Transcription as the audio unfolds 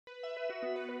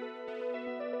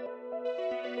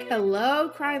Hello,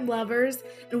 crime lovers,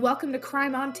 and welcome to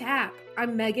Crime on Tap.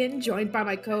 I'm Megan, joined by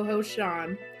my co-host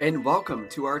Sean. And welcome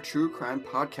to our True Crime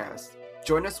Podcast.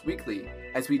 Join us weekly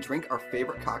as we drink our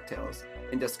favorite cocktails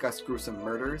and discuss gruesome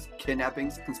murders,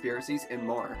 kidnappings, conspiracies, and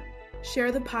more.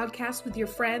 Share the podcast with your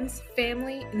friends,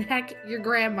 family, and heck, your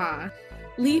grandma.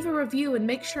 Leave a review and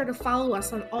make sure to follow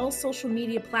us on all social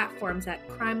media platforms at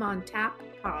Crime on Tap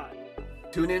Pod.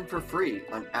 Tune in for free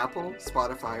on Apple,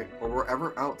 Spotify, or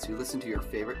wherever else you listen to your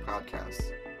favorite podcasts.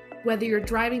 Whether you're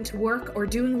driving to work or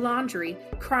doing laundry,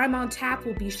 Crime on Tap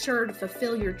will be sure to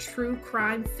fulfill your true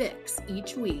crime fix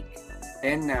each week.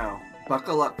 And now,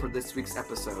 buckle up for this week's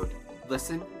episode.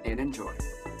 Listen and enjoy.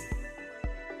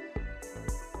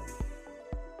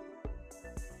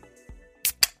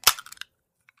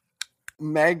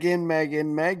 Megan.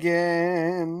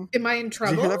 Am I in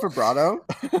trouble? Did you hear that vibrato?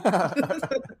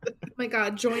 Oh my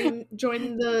god, join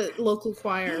the local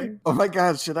choir. Oh my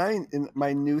god, should I? In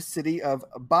my new city of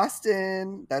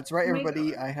Boston. That's right, Oh my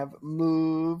everybody. God. I have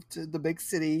moved to the big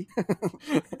city.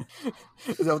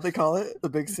 Is that what they call it? The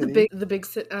big city?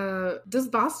 Does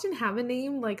Boston have a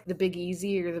name like the Big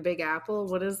Easy or the Big Apple?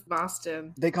 What is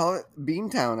Boston? They call it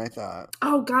Beantown, I thought.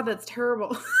 Oh god, that's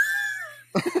terrible.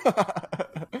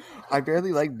 I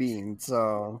barely like beans,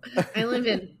 so. I live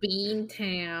in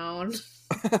Beantown.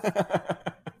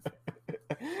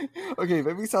 Okay,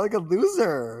 but we sound like a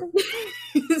loser.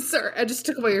 Sorry, I just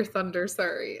took away your thunder.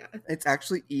 Sorry. It's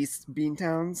actually East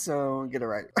Beantown, so get it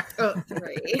right. Oh,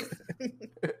 right.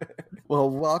 Well,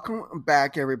 welcome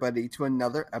back, everybody, to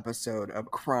another episode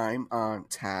of Crime on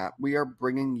Tap. We are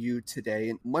bringing you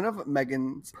today one of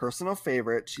Megan's personal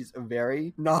favorites. She's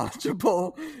very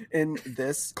knowledgeable in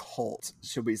this cult,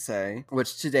 should we say,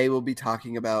 which today we'll be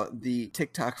talking about the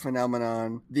TikTok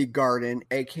phenomenon, The Garden,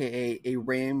 aka a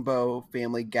Rainbow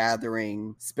Family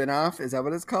Gathering spinoff. Is that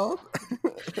what it's called?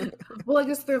 Well, I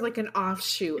guess they're like an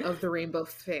offshoot of the Rainbow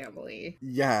Family.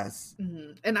 Yes.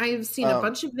 Mm-hmm. And I've seen a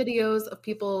bunch of videos of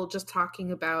people just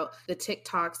talking about the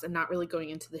TikToks and not really going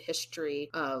into the history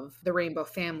of the Rainbow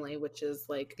Family, which is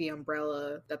like the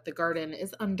umbrella that the garden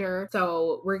is under.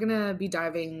 So we're going to be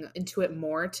diving into it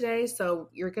more today. So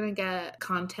you're going to get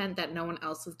content that no one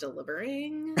else is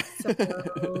delivering.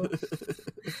 So...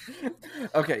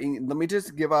 Okay, let me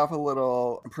just give off a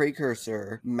little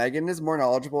precursor. Megan is more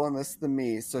knowledgeable in this than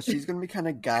me, so she's going to be kind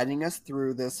of guiding us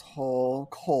through this whole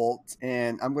cult,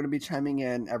 and I'm going to be chiming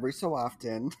in every so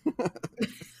often.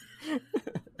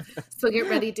 So get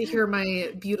ready to hear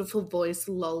my beautiful voice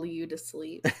lull you to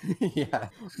sleep. Yeah.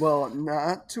 Well,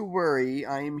 not to worry.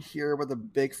 I am here with a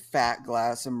big fat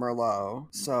glass of Merlot.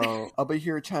 So I'll be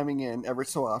here chiming in every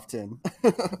so often.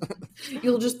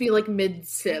 You'll just be like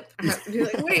mid-sip. You're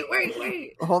like,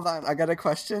 wait. Hold on. I got a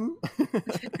question.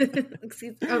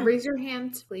 Raise your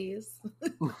hand, please.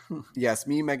 Yes,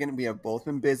 me and Megan, we have both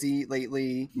been busy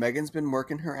lately. Megan's been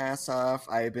working her ass off.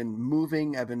 I've been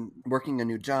moving. I've been working a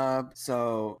new job.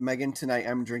 So Megan, tonight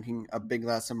I'm drinking a big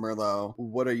glass of Merlot.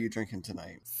 What are you drinking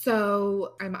tonight?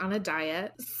 So I'm on a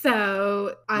diet.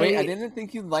 Wait, I didn't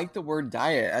think you liked the word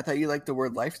diet. I thought you liked the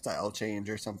word lifestyle change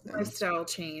or something. Lifestyle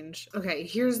change. Okay,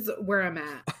 here's where I'm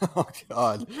at. Oh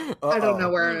God. Uh-oh. I don't know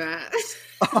where I'm at.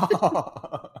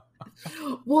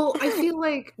 Well, I feel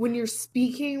like when you're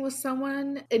speaking with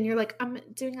someone and you're like, I'm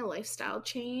doing a lifestyle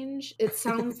change, it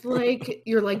sounds like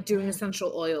you're like doing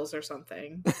essential oils or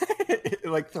something.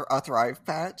 Like a Thrive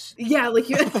patch? Yeah, like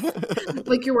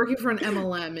you're working for an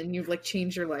MLM and you've like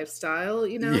changed your lifestyle,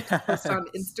 to post on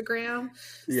Instagram.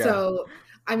 Yeah. So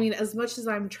I mean, as much as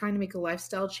I'm trying to make a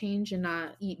lifestyle change and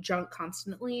not eat junk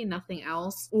constantly and nothing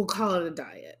else, we'll call it a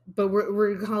diet. But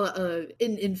we're gonna call it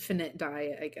an infinite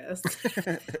diet, I guess.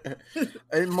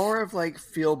 And more of like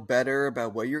feel better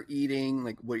about what you're eating,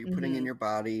 like what you're putting in your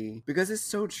body. Because it's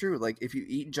so true. Like if you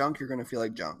eat junk, you're gonna feel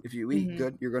like junk. If you eat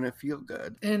good, you're gonna feel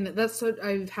good. And that's so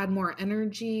I've had more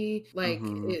energy. Like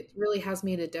it really has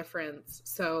made a difference.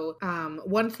 So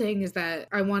one thing is that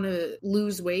I want to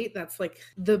lose weight. That's like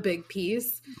the big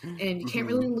piece. And you can't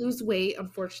really lose weight,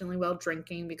 unfortunately, while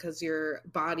drinking because your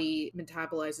body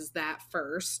metabolizes that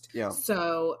first. Yeah.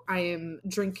 So I am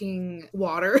drinking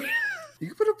water. You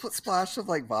could put a splash of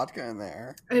like vodka in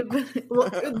there.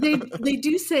 Well, they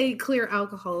do say clear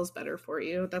alcohol is better for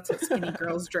you. That's what skinny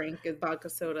girls drink is vodka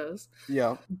sodas.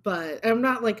 Yeah. But I'm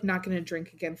not going to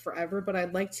drink again forever, but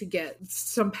I'd like to get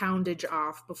some poundage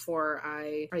off before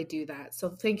I do that. So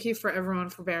thank you for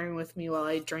everyone for bearing with me while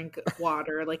I drink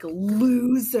water like a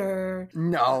loser.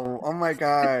 No. Oh my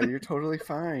God. You're totally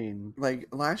fine. Like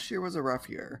last year was a rough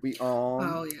year. We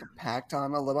all packed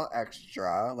on a little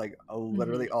extra, like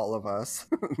literally all of us. us.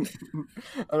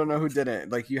 I don't know who did it.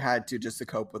 Like, you had to, just to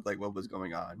cope with like what was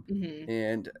going on.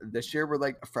 And this year we're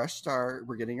like a fresh start.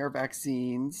 We're getting our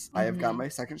vaccines. I have got my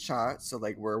second shot, so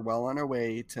like we're well on our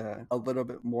way to a little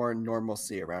bit more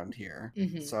normalcy around here.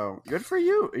 So good for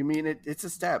you. I mean, it's a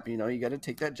step, you know. You got to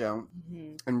take that jump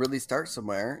and really start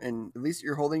somewhere, and at least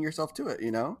you're holding yourself to it,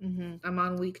 you know. I'm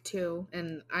on week 2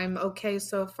 and I'm okay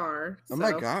so far. Oh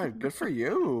my god, good for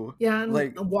you. Yeah, and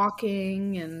like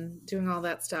walking and doing all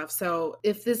that stuff. So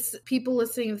if this, people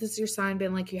listening, if this is your sign,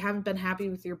 being like you haven't been happy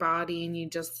with your body and you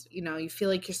just, you know, you feel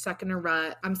like you're stuck in a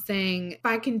rut, I'm saying, if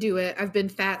I can do it, I've been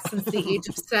fat since the age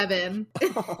of 7.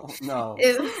 Oh, no.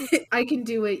 If I can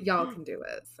do it, y'all can do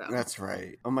it. So that's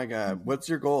right. Oh my god, what's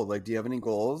your goal? Like, do you have any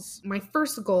goals? My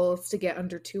first goal is to get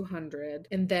under 200,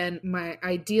 and then my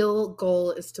ideal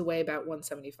goal is to weigh about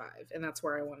 175, and that's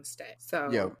where I want to stay.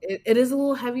 So it is a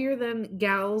little heavier than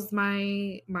gals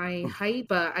my height,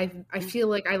 but I feel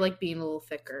like I like being a little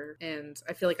thicker, and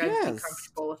I feel like I'd be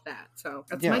comfortable with that. So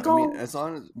that's my goal. I mean, as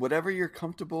long as whatever you're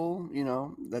comfortable, you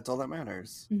know, that's all that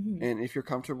matters. And if you're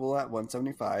comfortable at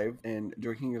 175 and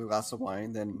drinking a glass of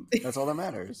wine, then that's all that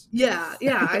matters.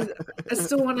 I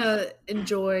still want to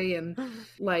enjoy and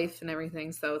life and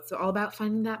everything, so it's all about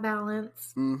finding that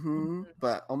balance.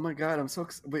 But oh my god, I'm so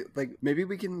like, maybe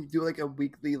we can do like a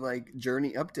weekly like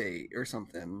journey update or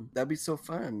something. That'd be so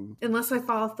fun. Unless I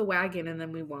fall off the wagon, and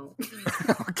then we won't.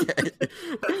 Okay.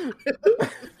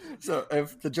 So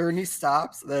if the journey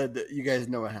stops, then you guys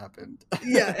know what happened.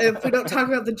 Yeah, if we don't talk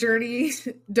about the journey,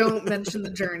 don't mention the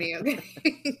journey, okay?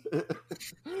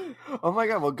 Oh my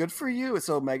god, well, good for you.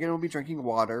 So Megan will be drinking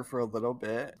water for a little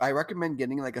bit. I recommend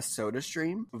getting like a soda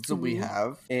stream. That's what we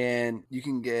have. And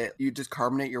you just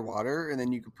carbonate your water, and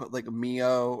then you can put like a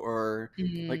Mio or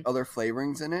like other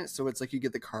flavorings in it. So it's like you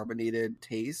get the carbonated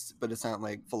taste, but it's not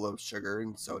like full of sugar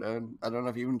and soda. And I don't know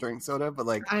if you even drink soda, but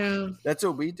like that's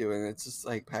what we do. And it's just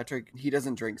like Patrick, he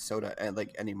doesn't drink soda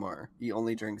like anymore. He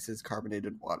only drinks his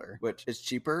carbonated water, which is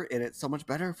cheaper and it's so much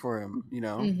better for him, you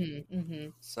know?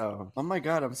 So, oh my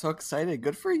god, I'm so excited.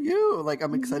 Good for you. Like,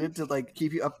 I'm excited to like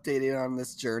keep you updated on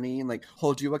this journey and like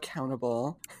hold you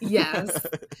accountable. Yes.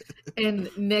 And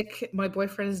Nick, my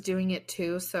boyfriend, is doing it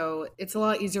too. So it's a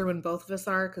lot easier when both of us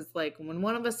are, because like when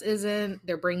one of us isn't,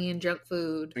 they're bringing in junk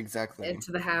food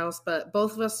into the house. But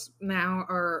both of us now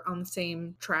are on the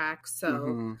same track.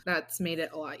 So that's made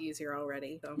it a lot easier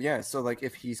already. So. Yeah. So like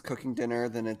if he's cooking dinner,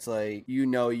 then it's like, you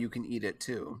know, you can eat it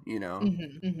too, you know?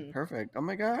 Perfect. Oh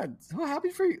my god. So happy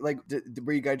for you. Like,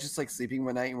 were you guys just like sleeping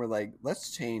one night and we're like,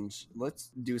 let's change,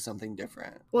 let's do something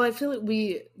different? Well, I feel like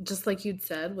we, just like you'd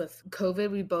said, with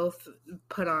COVID, we both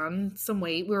put on some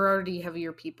weight. We were already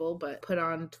heavier people, but put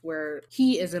on to where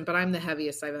he isn't, but I'm the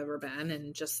heaviest I've ever been,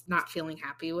 and just not feeling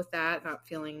happy with that, not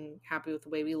feeling happy with the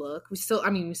way we look. We still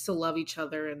love each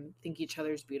other and think each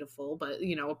other's beautiful, but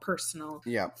you know, a personal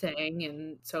thing.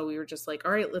 And so we were just like,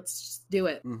 all right, let's just do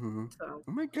it. So.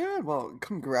 Oh my god. Well,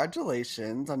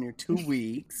 congratulations on your 2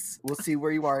 weeks. We'll see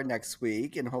where you are next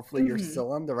week, and hopefully you're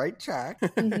still on the right track.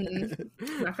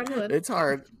 It's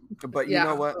hard, but you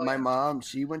know what? My mom,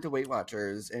 she went to Weight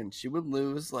Watchers and she would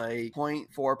lose like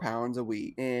 0.4 pounds a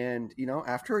week. And, you know,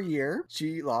 after a year,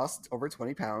 she lost over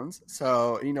 20 pounds.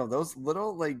 So, you know, those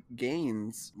little like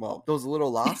gains, well, those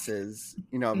little losses,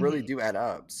 you know, really do add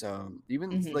up. So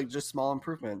even like just small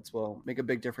improvements will make a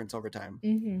big difference over time.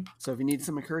 So if you need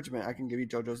some encouragement, I can give you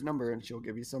JoJo's number and she'll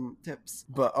give you some tips.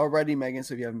 But alrighty, Megan,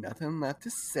 so if you have nothing left to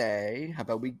say, how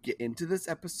about we get into this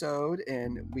episode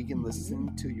and we can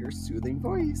listen to your soothing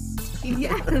voice?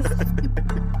 Yes.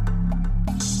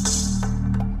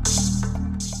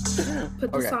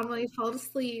 Put this on while you fall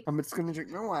asleep. I'm just gonna drink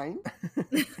my wine.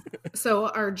 So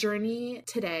our journey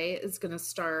today is going to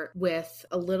start with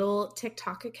a little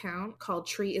TikTok account called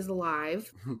Tree is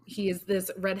Alive. He is this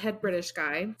redhead British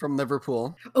guy from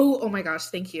Liverpool. Oh my gosh,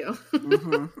 thank you.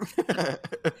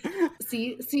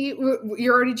 See,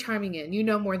 you're already chiming in. You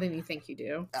know more than you think you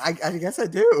do. I guess I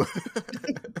do.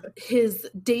 His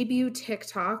debut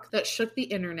TikTok that shook the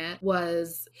internet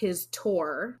was his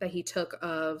tour that he took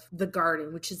of The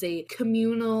Garden, which is a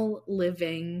communal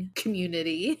living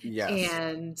community. Yes.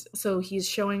 And so he's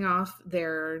showing off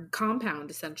their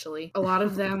compound, essentially. A lot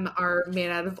of them are made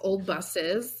out of old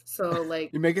buses. So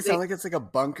like, you make it sound like it's like a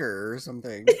bunker or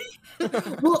something.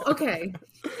 Well, okay.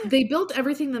 They built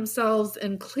everything themselves,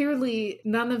 and clearly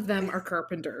none of them are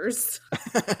carpenters.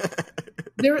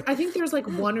 I think there's like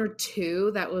one or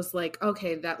two that was like,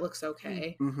 okay, that looks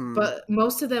okay. But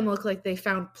most of them look like they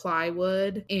found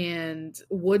plywood and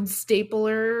wood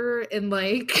stapler and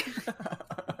like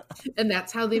And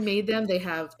that's how they made them. They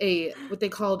have what they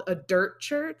called a dirt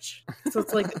church. So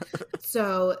it's like,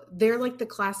 so they're like the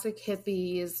classic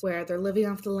hippies where they're living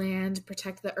off the land,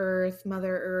 protect the earth,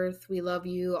 Mother Earth, we love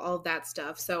you, all of that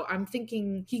stuff. So I'm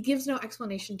thinking he gives no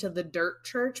explanation to the dirt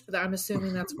church, but I'm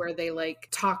assuming that's where they like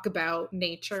talk about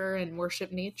nature and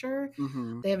worship nature.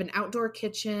 Mm-hmm. They have an outdoor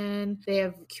kitchen, they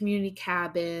have community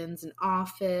cabins, an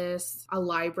office, a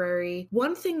library.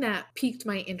 One thing that piqued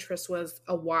my interest was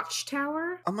a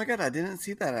watchtower. Oh my god, I didn't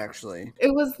see that actually.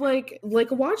 It was like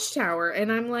a watchtower,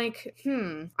 and I'm like,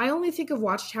 I only think of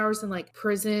watchtowers in like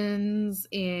prisons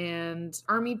and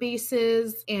army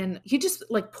bases, and he just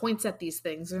like points at these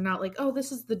things. They're not like, oh,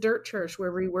 this is the dirt church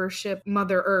where we worship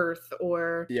Mother Earth,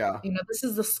 or this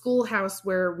is the schoolhouse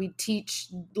where we teach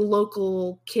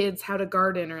local kids how to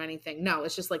garden or anything. No,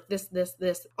 it's just like this.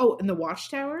 Oh, and the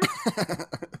watchtower?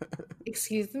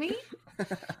 Excuse me?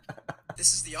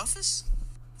 This is the office.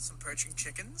 Some poaching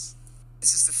chickens.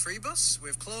 This is the free bus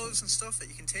with clothes and stuff that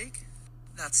you can take.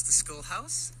 That's the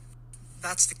schoolhouse.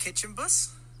 That's the kitchen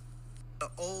bus. The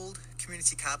old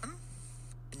community cabin.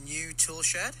 The new tool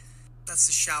shed. That's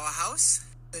the shower house.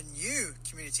 The new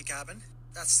community cabin.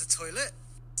 That's the toilet.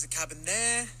 There's a cabin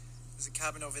there. There's a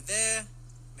cabin over there.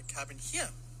 And a cabin here.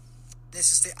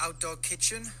 This is the outdoor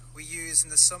kitchen we use in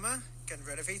the summer, getting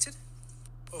renovated.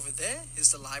 Over there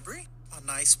is the library. A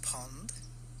nice pond.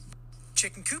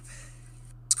 Chicken coop.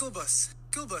 School bus.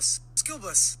 School bus. School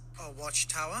bus. A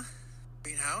watchtower.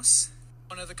 Greenhouse.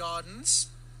 One of the gardens.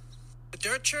 The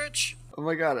dirt church. Oh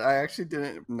my god, I actually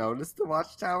didn't notice the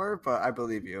watchtower, but I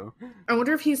believe you. I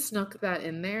wonder if he snuck that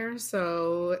in there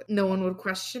so no one would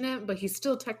question it, but he's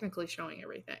still technically showing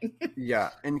everything.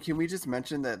 Yeah, and can we just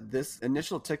mention that this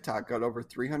initial TikTok got over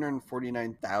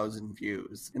 349,000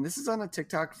 views. And this is on a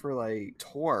TikTok for like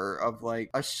tour of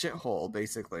like a shithole,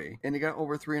 basically. And it got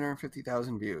over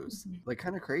 350,000 views. Like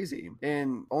kind of crazy.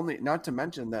 And only, not to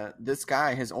mention that this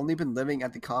guy has only been living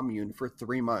at the commune for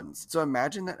 3 months. So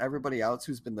imagine that everybody else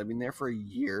who's been living there for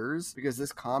years, because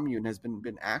this commune has been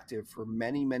active for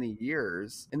many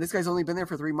years, and this guy's only been there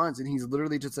for 3 months, and he's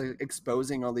literally just like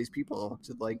exposing all these people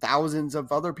to like thousands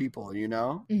of other people, you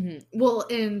know? Well,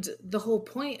 and the whole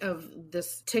point of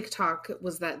this TikTok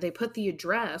was that they put the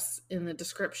address in the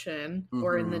description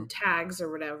or in the tags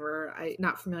or whatever. I'm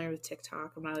not familiar with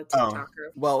TikTok. I'm not a TikToker.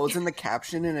 Well, it was in the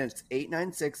caption, and it's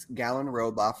 896 Gallon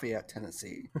Road, Lafayette,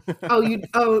 Tennessee.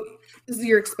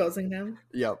 You're exposing them?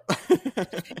 Yep.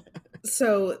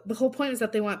 So the whole point is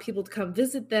that they want people to come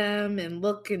visit them and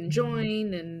look and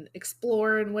join and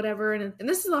explore and whatever. And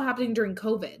this is all happening during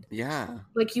COVID. Yeah.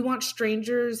 Like you want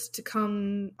strangers to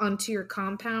come onto your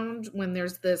compound when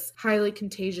there's this highly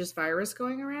contagious virus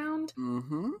going around.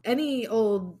 Any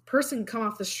old person come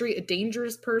off the street, a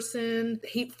dangerous person,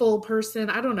 hateful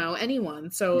person, I don't know, anyone.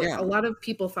 So a lot of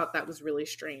people thought that was really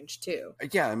strange too.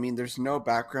 Yeah, I mean, there's no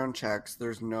background checks.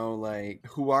 There's no like,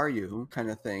 who are you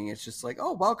kind of thing. It's just like,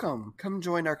 oh, welcome. Come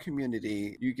join our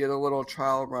community. You get a little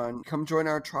trial run. Come join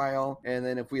our trial. And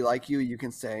then if we like you, you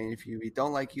can stay. And if we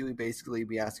don't like you,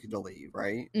 we ask you to leave,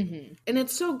 right? And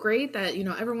it's so great that,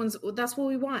 that's what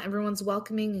we want. Everyone's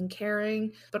welcoming and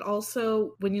caring. But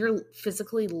also when you're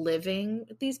physically living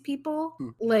with these people,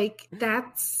 like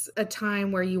that's a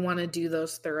time where you want to do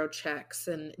those thorough checks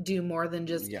and do more than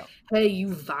just, hey, you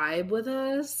vibe with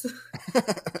us?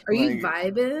 Are you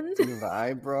vibing? You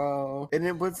vibe, bro. And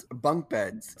it was bunk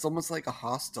beds. It's almost like a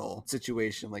hostel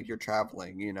situation, like you're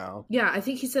traveling, you know? Yeah, I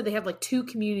think he said they have like 2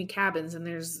 community cabins and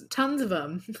there's tons of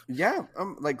them. Yeah,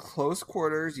 like close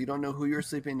quarters. You don't know who you're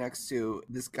sleeping next to.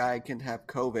 This guy can have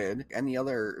COVID, any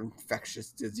other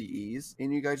infectious disease,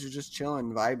 and you guys are just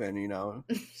chilling, vibing,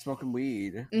 smoking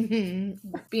weed.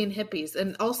 Being hippies.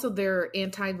 And also they're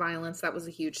anti-violence. That was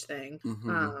a huge thing.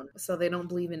 So they don't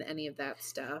believe in any of that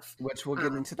stuff. Which we'll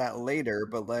get into that later,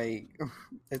 but like,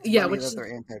 it's funny that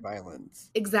they're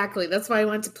anti-violence. Exactly. That's why I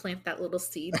wanted to plant that little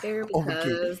seed there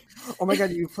because... Oh my god,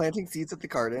 are you planting seeds at the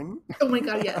garden? Oh my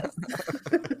god, yes.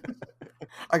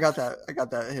 I got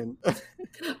that hint.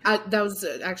 That was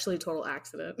actually a total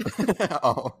accident.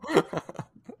 Oh.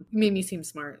 Made me seem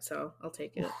smart, so I'll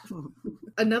take it.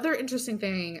 Another interesting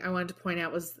thing I wanted to point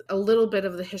out was a little bit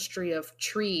of the history of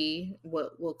Tree,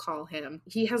 what we'll call him.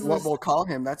 He has we'll call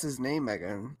him? That's his name,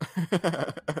 Megan.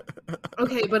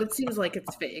 Okay, but it seems like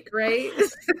it's fake, right?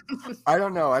 I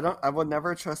don't know. I will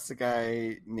never trust a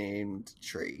guy named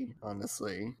Tree,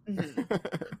 honestly.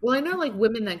 Well, I know like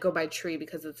women that go by Tree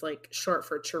because it's like short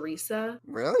for Teresa.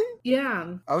 Really?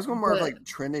 Yeah. I was going more of like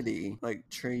Trinity, like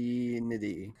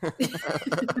Trinity.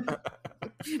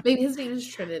 Maybe his name is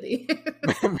Trinity.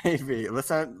 Maybe. Let's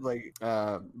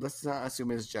not assume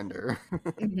his gender.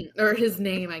 Or his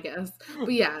name, I guess.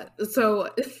 But yeah, so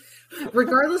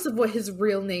regardless of what his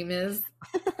real name is,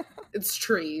 it's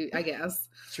Tree, I guess.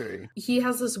 Tree. He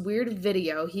has this weird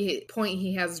video. He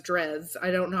has dreads.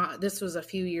 I don't know. This was a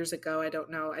few years ago. I don't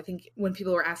know. I think when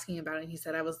people were asking about it, he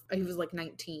said he was like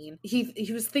 19.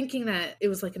 He was thinking that it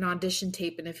was like an audition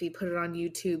tape, and if he put it on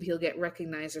YouTube, he'll get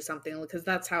recognized or something, because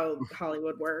that's how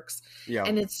Hollywood works. Yeah.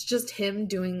 And it's just him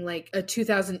doing like a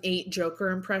 2008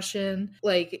 Joker impression.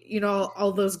 Like, you know,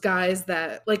 all those guys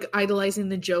that like idolizing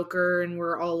the Joker and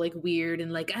we're all like weird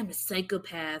and like, I'm a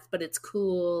psychopath, but it's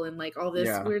cool. And like all this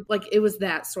weird, like it was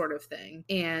that sort of thing.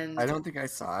 And I don't think I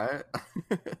saw it.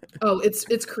 Oh,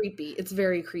 it's creepy. It's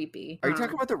very creepy. Are you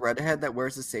talking about the redhead that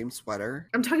wears the same sweater?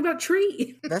 I'm talking about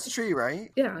Tree. That's Tree,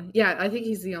 right? Yeah. I think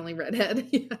he's the only redhead.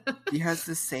 He has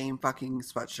the same fucking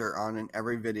sweatshirt on in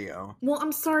every video. Well,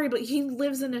 I'm sorry, but he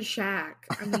lives in a shack.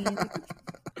 I mean,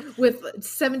 with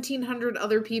 1,700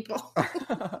 other people.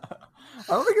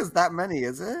 I don't think it's that many,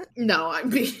 is it? No, I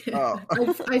mean,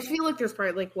 I feel like there's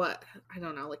probably like what? I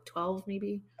don't know, like 12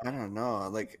 maybe? I don't know.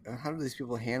 Like, how do these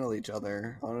people handle each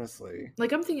other, honestly?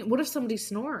 Like, I'm thinking, what if somebody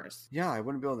snores? Yeah, I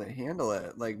wouldn't be able to handle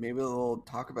it. Like, maybe they'll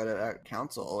talk about it at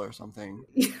council or something.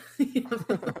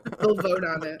 They'll vote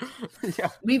on it. Yeah.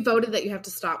 We voted that you have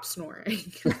to stop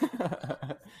snoring.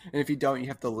 And if you don't, you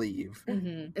have to leave.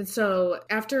 Mm-hmm. And so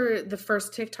after the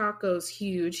first TikTok goes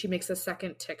huge, he makes a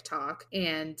second TikTok,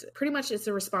 and pretty much it's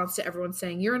a response to everyone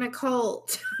saying, you're in a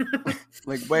cult.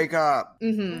 Like, wake up.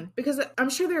 Mm-hmm. Because I'm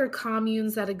sure there are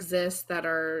communes that exist that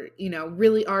are, you know,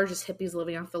 really are just hippies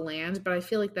living off the land, but I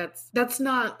feel like that's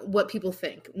not what people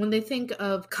think. When they think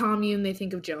of commune, they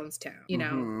think of Jonestown, you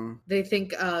know? Mm-hmm. They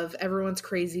think of everyone's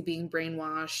crazy, being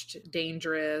brainwashed,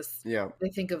 dangerous. Yeah. They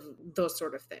think of those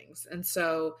sort of things.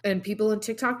 And people in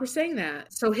TikTok were saying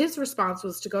that. So his response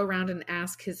was to go around and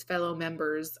ask his fellow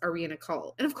members, are we in a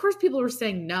cult? And of course people were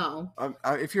saying no.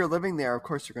 If you're living there, of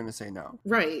course you're going to say no.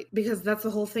 Right. Because that's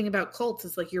the whole thing about cults,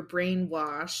 is like you're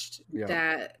brainwashed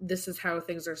that this is how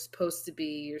things are supposed to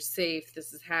be. You're safe.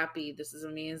 This is happy. This is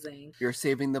amazing. You're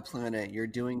saving the planet. You're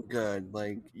doing good.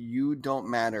 Like, you don't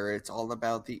matter. It's all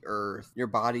about the earth. Your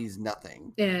body's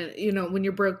nothing. And, you know, when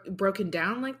you're broken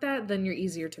down like that, then you're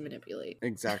easier to manipulate.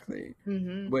 Exactly.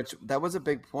 Mm-hmm. Which, that was a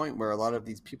big point where a lot of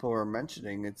these people were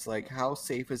mentioning. It's like, how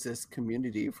safe is this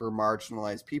community for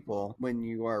marginalized people when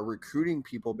you are recruiting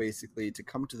people basically to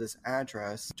come to this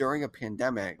address during a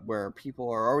pandemic where people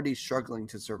are already struggling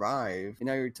to survive, and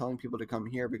now you're telling people to come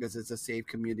here because it's a safe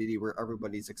community where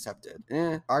everybody's accepted.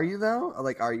 Are you though?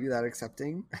 Like, are you that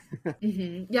accepting?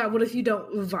 Mm-hmm. Yeah. What if you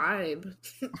don't vibe?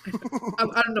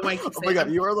 I don't know why I keep saying. Oh my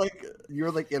god, you are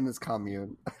like in this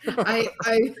commune.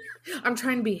 I'm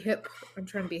trying to be hip. I'm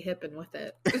trying to be hip and with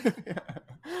it.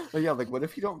 But yeah, like, what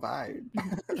if you don't vibe?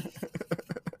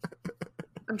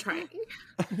 I'm trying.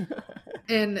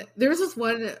 And there's this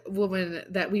one woman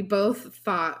that we both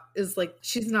thought is like,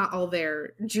 she's not all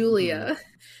there, Julia.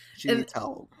 She can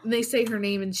tell. And they say her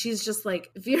name, and she's just like,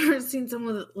 have you ever seen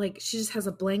someone that, like, she just has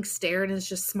a blank stare and is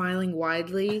just smiling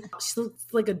widely? She looks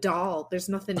like a doll. There's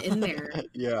nothing in there.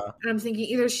 Yeah. And I'm thinking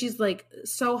either she's like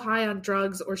so high on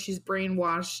drugs, or she's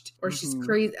brainwashed, or she's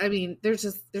crazy. I mean, there's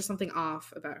something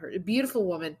off about her. A beautiful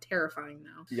woman, terrifying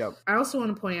though. Yep. I also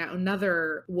want to point out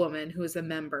another woman who is a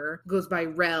member, goes by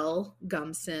Rel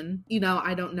Gumson. You know,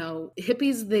 I don't know.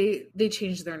 Hippies, they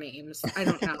change their names. I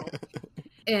don't know.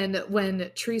 And when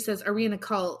Tree says, are we in a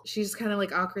cult? She just kind of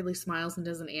like awkwardly smiles and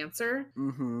doesn't answer.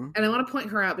 Mm-hmm. And I want to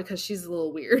point her out because she's a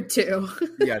little weird too.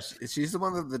 Yeah, she's the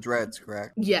one with the dreads,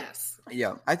 correct? Yes.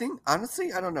 Yeah. I think,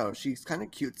 honestly, I don't know. She's kind of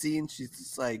cutesy, and she's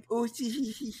just like, oh,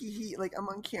 like, I'm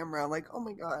on camera. Like, oh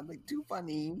my god, like, too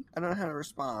funny. I don't know how to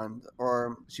respond.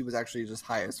 Or she was actually just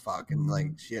high as fuck, and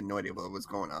like, she had no idea what was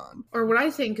going on. Or what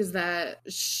I think is that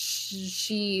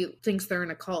she thinks they're in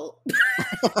a cult.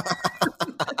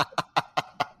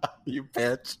 You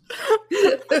bitch.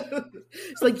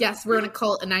 It's like, yes, we're in a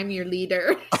cult and I'm your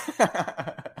leader.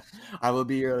 I will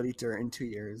be your leader in 2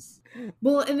 years.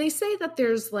 Well, and they say that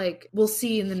there's like, we'll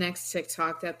see in the next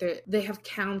TikTok that they have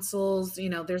councils, you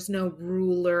know, there's no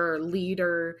ruler or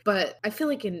leader. But I feel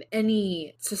like in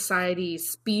any society,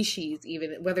 species,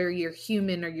 even whether you're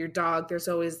human or your dog, there's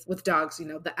always, with dogs, you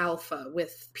know, the alpha,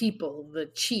 with people, the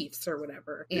chiefs or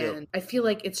whatever. And I feel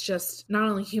like it's just not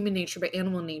only human nature, but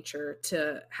animal nature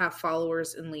to have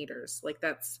followers and leaders. Like,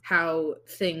 that's how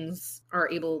things are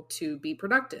able to be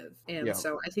productive. And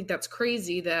so I think that's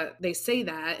crazy that they say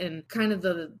that. And and kind of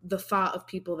the thought of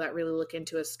people that really look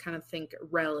into it kind of think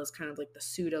Rel is kind of like the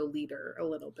pseudo leader a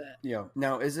little bit. Yeah.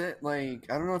 Now, is it like,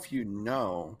 I don't know if you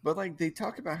know, but like they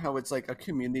talk about how it's like a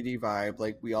community vibe,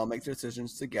 like we all make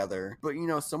decisions together, but you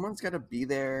know, someone's got to be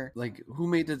there. Like, who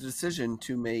made the decision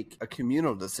to make a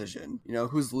communal decision? You know,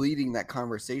 who's leading that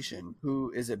conversation?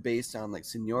 Who is it based on, like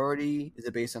seniority? Is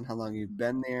it based on how long you've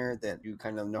been there, that you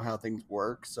kind of know how things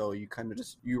work? So you kind of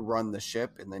just, you run the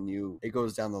ship and then it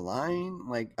goes down the line.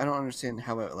 Like, I don't understand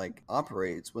how it like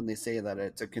operates when they say that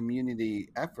it's a community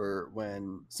effort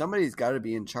when somebody's got to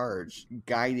be in charge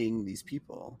guiding these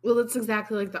people. Well, that's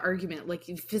exactly like the argument. Like,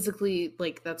 you physically,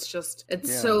 like, that's just,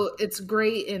 it's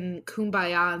great in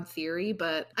kumbaya in theory,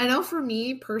 but I know for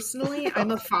me personally,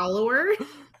 I'm a follower.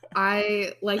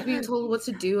 I like being told what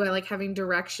to do. I like having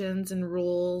directions and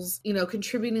rules, you know,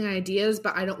 contributing ideas,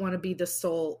 but I don't want to be the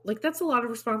sole. Like, that's a lot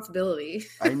of responsibility.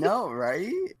 I know,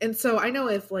 right? And so I know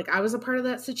if like I was a part of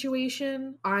that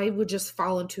situation, I would just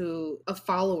fall into a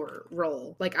follower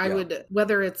role. Like I would,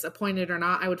 whether it's appointed or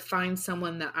not, I would find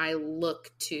someone that I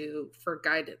look to for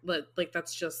guidance. Like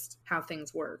that's just how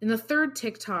things work. In the third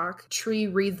TikTok, Tree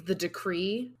reads the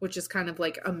decree, which is kind of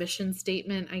like a mission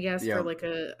statement, I guess, for like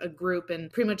a group,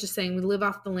 and pretty much just saying we live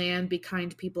off the land, be kind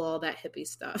to people, all that hippie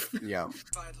stuff. Yeah.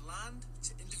 Provide land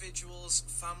to individuals,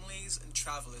 families, and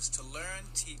travelers to learn,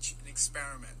 teach, and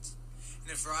experiment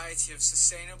in a variety of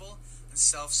sustainable and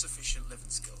self-sufficient living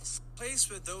skills. A place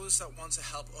where those that want to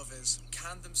help others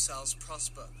can themselves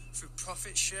prosper through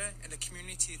profit share in a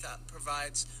community that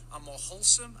provides a more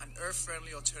wholesome and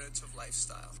earth-friendly alternative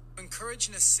lifestyle. Encourage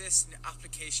and assist in the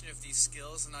application of these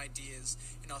skills and ideas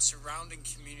in our surrounding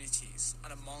communities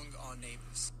and among our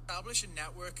neighbors. Establish a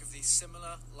network of these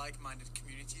similar, like-minded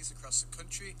communities across the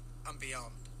country and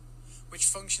beyond, which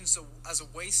functions as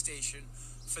a way station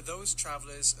for those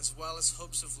travelers as well as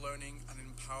hubs of learning and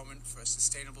empowerment for a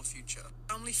sustainable future.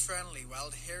 Family friendly while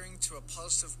adhering to a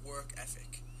positive work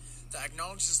ethic that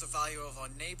acknowledges the value of our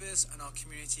neighbors and our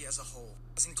community as a whole.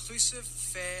 As inclusive,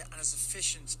 fair, and as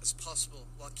efficient as possible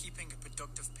while keeping a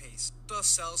productive pace. Hold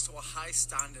ourselves to a high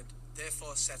standard,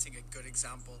 therefore setting a good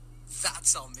example.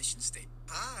 That's our mission statement.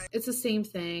 Hi. It's the same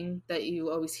thing that you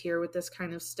always hear with this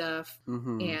kind of stuff.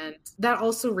 Mm-hmm. And that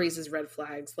also raises red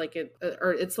flags. Like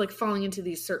it's like falling into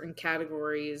these certain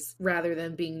categories rather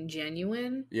than being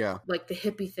genuine. Yeah. Like the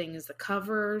hippie thing is the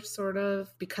cover, sort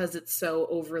of, because it's so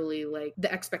overly like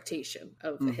the expectation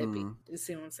of the hippie. You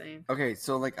see what I'm saying? Okay,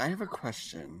 so like I have a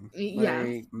question. Yeah.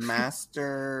 Like,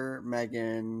 Master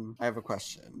Megan, I have a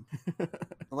question.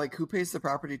 Like, who pays the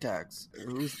property tax?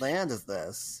 Whose land is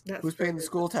this? Who's paying the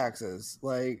school taxes?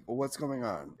 Like, what's going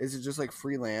on? Is it just like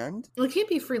free land? Well, it can't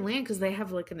be free land because they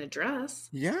have like an address.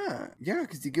 Yeah,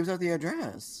 because he gives out the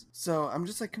address. So I'm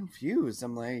just like confused.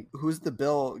 I'm like, who's the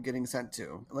bill getting sent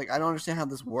to? Like, I don't understand how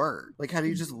this works. Like, how do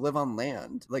you just live on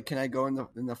land? Like, can I go in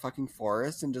the fucking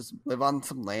forest and just live on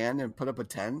some land and put up a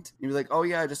tent? And be like, oh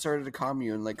yeah, I just started a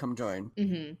commune. Like, come join.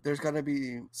 Mm-hmm. There's got to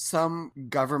be some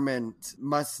government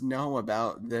must know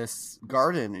about this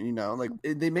garden. You know, like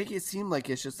they make it seem like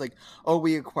it's just like, oh,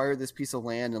 we acquired this piece of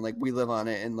land and like we live on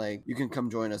it and like you can come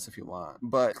join us if you want.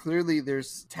 But clearly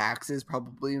there's taxes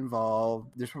probably involved.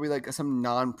 There's probably like some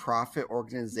non-profit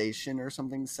organization or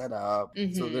something set up.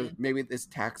 So there's maybe it's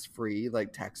tax free,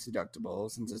 like tax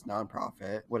deductible since it's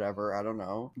non-profit, whatever. I don't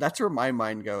know. That's where my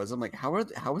mind goes. I'm like, how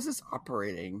is this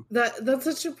operating? That's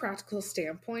such a practical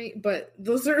standpoint, but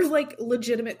those are like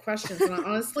legitimate questions, and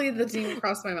honestly that didn't even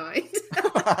cross my mind.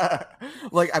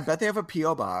 Like, I bet they have a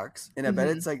P.O. box, and I bet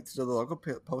it's like to the local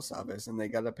post office, and they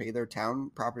got to pay their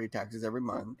town property taxes every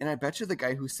month. And I bet you the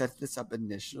guy who set this up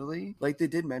initially, like, they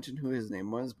did mention who his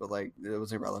name was, but like it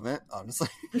was irrelevant, honestly.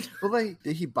 But like,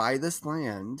 did he buy this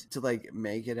land to like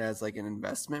make it as like an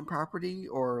investment property,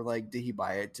 or like did he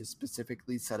buy it to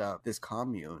specifically set up this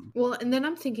commune? Well, and then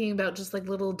I'm thinking about just like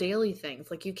little daily things.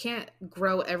 Like, you can't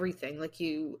grow everything. Like,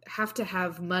 you have to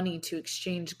have money to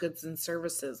exchange goods and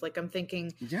services. Like, I'm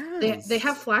thinking, they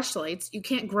have flashlights. You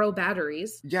can't grow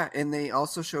batteries. Yeah, and they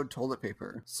also showed toilet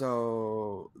paper.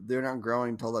 So they're not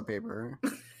growing toilet paper.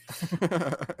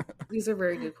 These are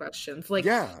very good questions. Like,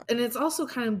 yeah. And it's also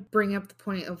kind of bring up the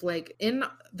point of like, in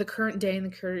the current day, in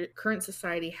the current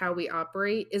society, how we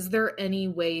operate, is there any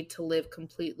way to live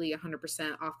completely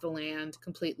 100% off the land,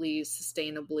 completely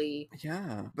sustainably?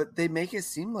 Yeah, but they make it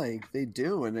seem like they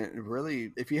do. And it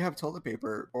really, if you have toilet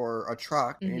paper or a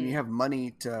truck and you have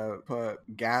money to put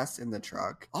gas in the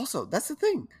truck, also, that's the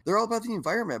thing. They're all about the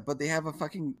environment, but they have a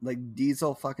fucking like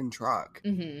diesel fucking truck.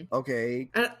 Okay.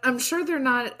 I'm sure they're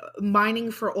not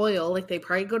mining for oil. Like, they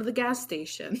probably go to the gas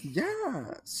station.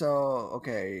 Yeah. So,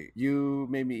 okay, you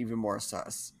made me even more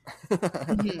sus.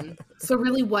 Mhm. So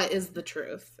really, what is the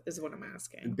truth is what I'm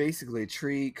asking. Basically,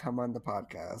 Tree, come on the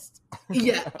podcast.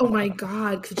 Yeah. Oh my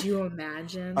God. Could you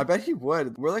imagine? I bet he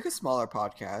would. We're like a smaller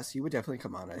podcast. He would definitely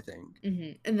come on, I think.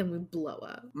 And then we blow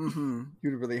up. He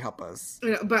would really help us.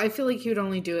 But I feel like he would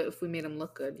only do it if we made him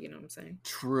look good. You know what I'm saying?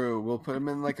 True. We'll put him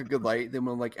in like a good light, then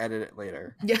we'll like edit it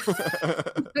later. Yeah.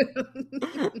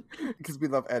 Because we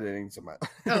love editing so much.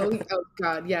 oh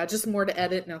God. Yeah. Just more to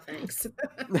edit. No thanks.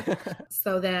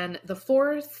 So then the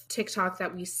fourth TikTok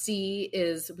that we see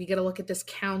is we get a look at this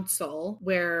council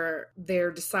where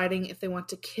they're deciding if they want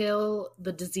to kill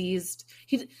the diseased.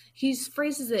 He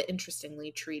phrases it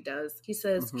interestingly. Tree does. He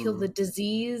says, kill the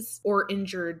diseased or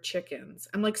injured chickens.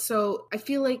 I'm like, so I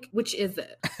feel like, which is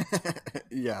it?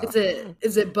 Yeah.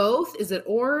 Is it both? Is it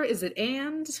or? Is it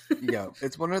and? Yeah,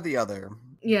 it's one or the other.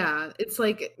 Yeah, it's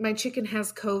like my chicken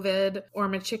has COVID or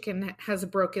my chicken has a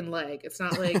broken leg. It's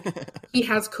not like he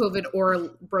has COVID or a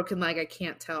broken leg. I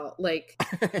can't tell. Like,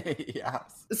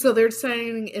 yes. So they're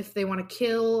saying if they want to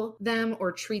kill them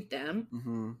or treat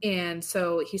them. And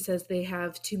so he says they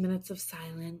have 2 minutes of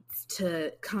silence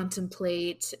to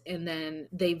contemplate and then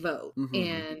they vote.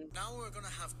 And now we're going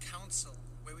to have council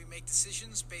where we make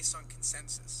decisions based on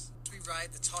consensus. We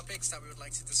write the topics that we would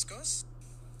like to discuss.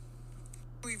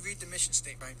 We read the mission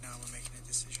statement. Right now we're making a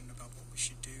decision about what we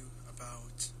should do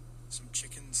about some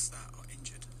chickens that are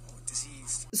injured or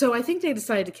diseased. So I think they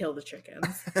decided to kill the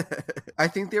chickens. I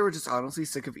think they were just honestly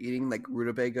sick of eating like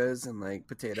rutabagas and like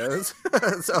potatoes.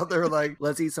 So they're like,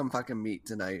 let's eat some fucking meat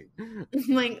tonight.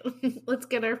 Like, let's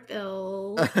get our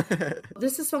fill.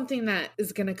 This is something that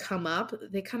is going to come up.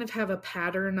 They kind of have a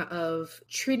pattern of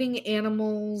treating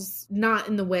animals not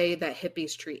in the way that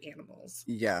hippies treat animals.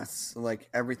 Yes, like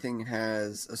everything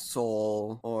has a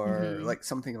soul or like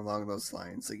something along those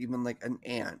lines. Like even like an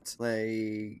ant.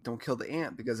 Like, don't kill the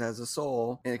ant because it has a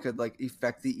soul and it could like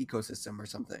affect the ecosystem or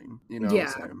something. You know?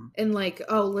 Yeah. And like,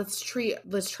 oh, let's try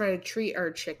to treat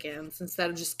our chickens instead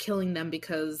of just killing them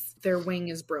because their wing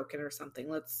is broken or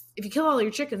something. If you kill all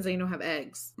your chickens, then you don't have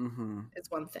eggs. It's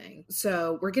one thing.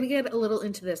 So we're going to get a little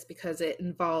into this because it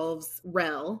involves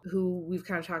Rel, who we've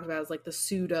kind of talked about as like the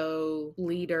pseudo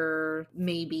leader,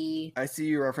 maybe. I see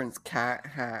you reference Cat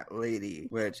Hat Lady,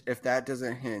 which if that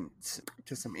doesn't hint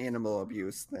to some animal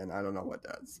abuse, then I don't know what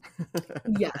does.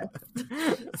 Yes.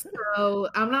 So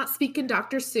I'm not speaking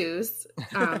Dr. Seuss.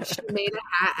 She made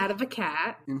a hat out of a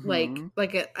cat, like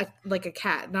a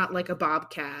cat, not like a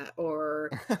bobcat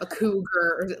or a cougar,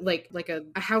 or like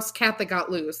a house cat that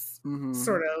got loose,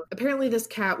 sort of. Apparently, this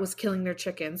cat was killing their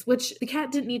chickens, which the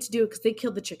cat didn't need to do it because they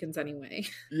killed the chickens anyway.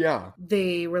 Yeah.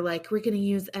 They were like, we're going to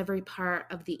use every part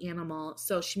of the animal.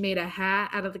 So she made a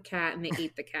hat out of the cat and they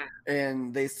ate the cat.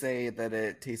 And they say that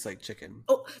it tastes like chicken.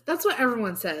 Oh, that's what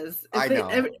everyone says. I know.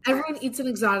 Everyone eats an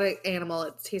exotic animal.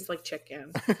 It tastes like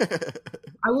chicken.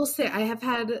 I will say I have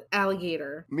had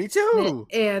alligator. Me too.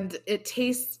 And it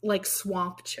tastes like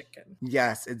swamp chicken.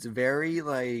 Yes, it's very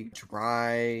like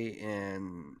dry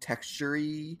and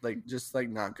textury, like just like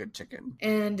not good chicken.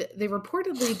 And they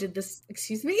reportedly did this.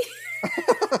 Excuse me? I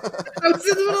was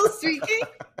in the middle of speaking.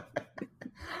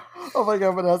 Oh my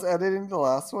god, when I was editing the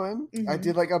last one, I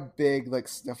did like a big like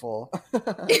sniffle. A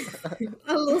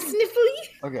little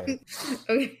sniffly? Okay.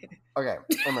 Okay,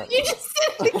 I'm ready. You just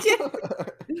said it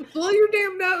again. Blow your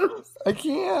damn nose. I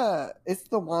can't. It's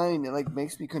the wine. It like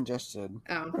makes me congested.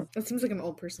 Oh, that seems like an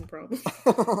old person problem.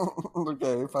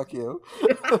 Okay, fuck you.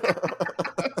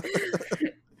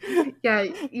 Yeah,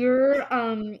 you're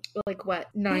like what,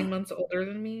 9 months older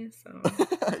than me, so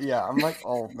yeah, I'm like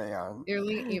old man. You're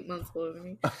like 8 months older than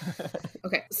me.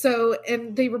 Okay, so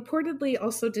and they reportedly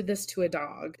also did this to a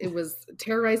dog. It was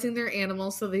terrorizing their animal,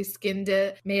 so they skinned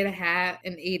it, made a hat,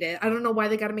 and ate it. I don't know why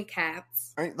they gotta make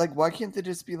hats. Right? Like, why can't they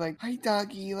just be like, "Hi,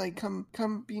 doggy, like, come,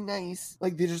 be nice."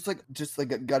 Like, they just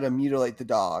gotta mutilate the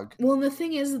dog. Well, and the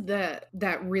thing is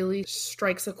that really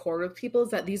strikes a chord with people is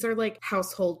that these are like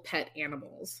household pet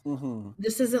animals.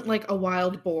 This isn't like a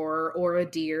wild boar or a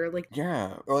deer, like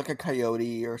yeah, or like a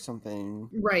coyote or something.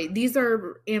 Right. These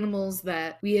are animals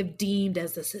that we have deemed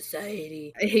as a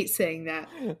society. I hate saying that,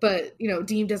 but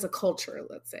deemed as a culture,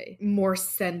 let's say, more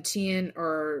sentient,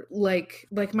 or like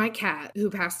my cat who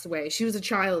passed away. She was a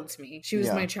child to me. She was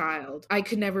my child. I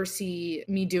could never see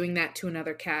me doing that to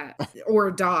another cat or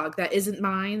a dog that isn't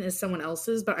mine, is someone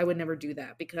else's, but I would never do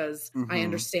that because I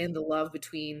understand the love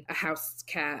between a house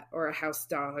cat or a house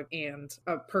dog and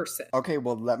a person. Okay,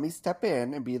 well, let me step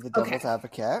in and be the devil's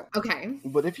advocate. Okay.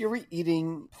 What if you were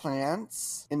eating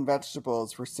plants and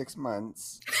vegetables for 6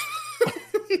 months?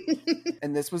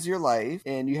 And this was your life,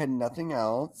 and you had nothing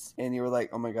else, and you were like,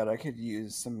 oh my god, I could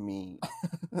use some meat.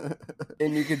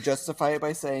 And you could justify it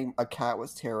by saying a cat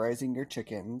was terrorizing your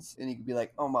chickens, and you could be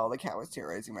like, oh well, the cat was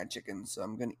terrorizing my chickens, so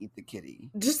I'm gonna eat the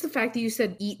kitty. Just the fact that you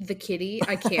said eat the kitty,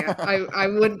 I can't. I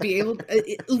wouldn't be able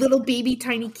to. Little baby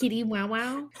tiny kitty wow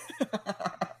wow.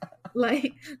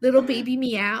 Like little baby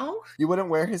meow. You wouldn't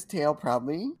wear his tail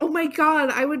proudly? Oh my god,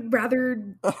 I would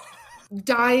rather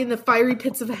die in the fiery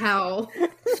pits of hell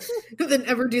than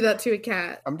ever do that to a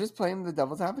cat. I'm just playing the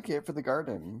devil's advocate for the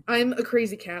garden. I'm a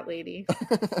crazy cat lady.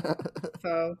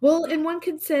 So, well, and one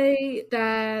could say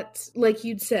that, like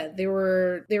you'd said, they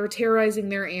were terrorizing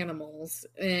their animals,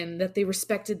 and that they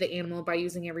respected the animal by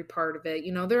using every part of it.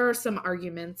 You know, there are some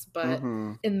arguments, but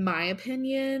in my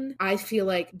opinion, I feel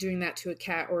like doing that to a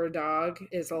cat or a dog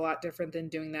is a lot different than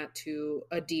doing that to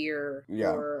a deer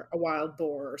or a wild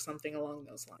boar or something along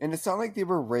those lines. And it's not like they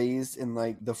were raised in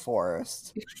like the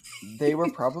forest. They were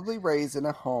probably raised in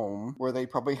a home where they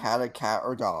probably had a cat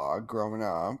or dog growing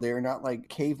up. They're not like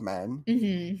cavemen,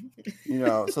 you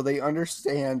know, so they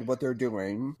understand what they're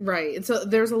doing. Right. And so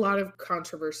there's a lot of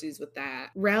controversies with that.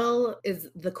 Rel is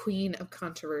the queen of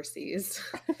controversies.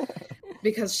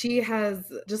 Because she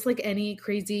has, just like any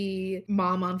crazy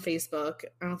mom on Facebook,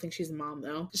 I don't think she's a mom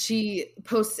though, she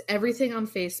posts everything on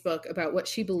Facebook about what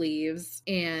she believes,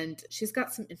 and she's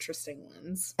got some interesting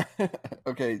ones.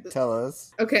 Okay, tell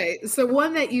us. Okay, so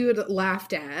one that you had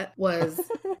laughed at was,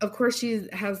 of course, she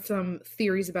has some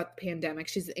theories about the pandemic.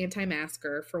 She's an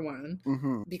anti-masker, for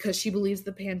one, because she believes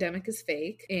the pandemic is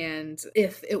fake, and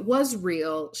if it was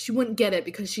real, she wouldn't get it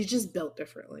because she's just built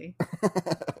differently.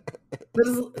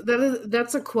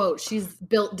 That's a quote. She's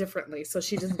built differently, so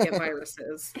she doesn't get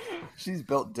viruses. She's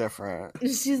built different.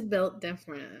 She's built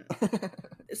different.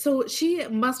 So she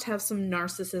must have some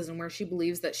narcissism where she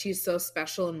believes that she's so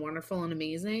special and wonderful and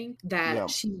amazing that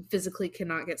she physically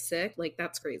cannot get sick. Like,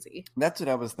 that's crazy. That's what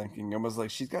I was thinking. I was like,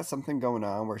 she's got something going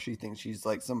on where she thinks she's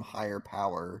like some higher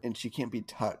power and she can't be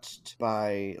touched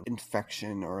by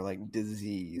infection or like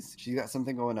disease. She's got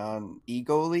something going on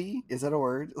egally. Is that a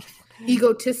word?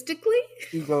 Egotistically?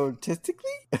 Egotistically?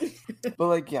 But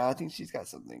like, yeah, I think she's got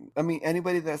something. I mean,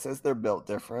 anybody that says they're built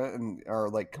different and are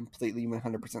like completely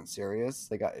 100% serious,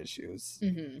 they got issues.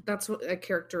 That's what a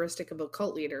characteristic of a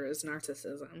cult leader is,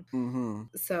 narcissism.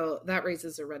 So that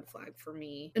raises a red flag for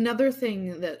me. Another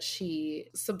thing that she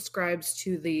subscribes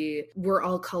to, the we're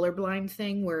all colorblind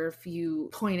thing, where if you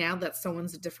point out that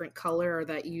someone's a different color or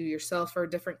that you yourself are a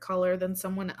different color than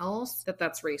someone else,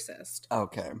 that's racist.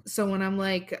 Okay. So when I'm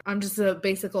like, I'm just a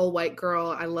basic old white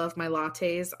girl, I love my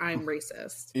lattes, I'm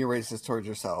racist. You're racist towards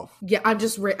yourself. Yeah, I'm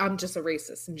just a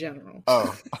racist in general.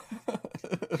 Oh.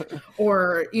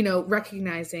 Or, you know,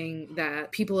 recognizing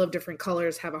that people of different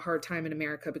colors have a hard time in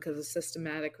America because of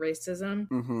systematic racism.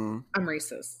 I'm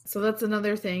racist. So that's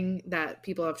another thing that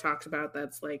people have talked about.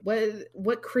 That's like,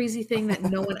 what crazy thing that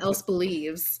no one else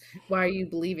believes? Why are you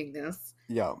believing this?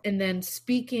 Yeah. And then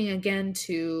speaking again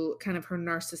to kind of her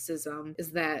narcissism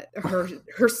is that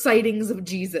her sightings of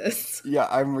Jesus. Yeah,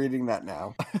 I'm reading that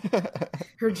now.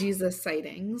 Her Jesus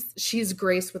sightings. She's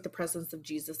graced with the presence of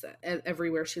Jesus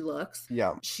everywhere she looks.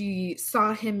 Yeah. She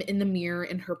saw him in the mirror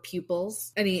in her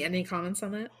pupils. Any comments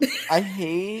on that? I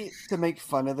hate to make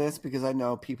fun of this because I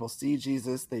know people see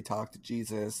Jesus, they talk to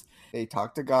Jesus, they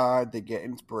talk to God, they get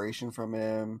inspiration from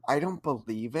him. I don't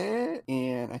believe it,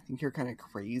 and I think you're kind of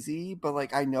crazy, but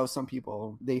like I know some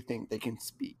people, they think they can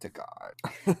speak to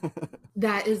God.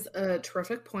 That is a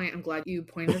terrific point. I'm glad you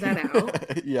pointed that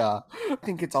out. Yeah. I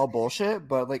think it's all bullshit,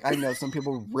 but like I know some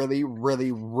people really,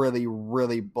 really, really,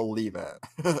 really believe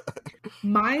it.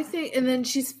 My thing, and then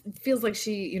she feels like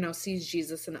she, you know, sees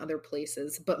Jesus in other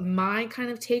places, but my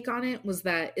kind of take on it was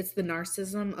that it's the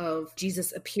narcissism of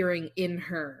Jesus appearing in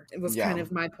her. It was kind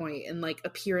of my point, and like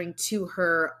appearing to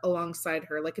her, alongside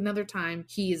her. Like another time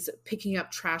he's picking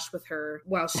up trash with her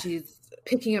while she's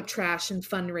picking up trash and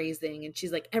fundraising, and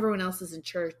she's like, everyone else is in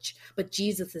church, but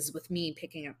Jesus is with me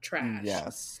picking up trash.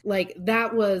 Yes. Like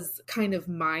that was kind of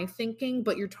my thinking,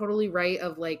 but you're totally right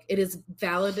of like, it is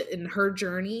valid in her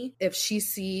journey if she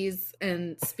sees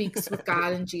and speaks with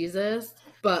God and Jesus.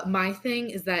 But my thing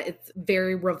is that it's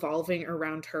very revolving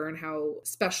around her and how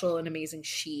special and amazing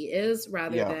she is,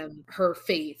 rather than her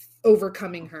faith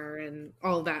overcoming her and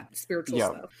all that spiritual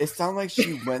stuff. It sounds like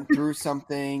she went through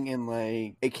something and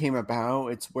like it came about.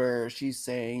 It's where she's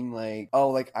saying like, oh,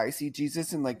 like I see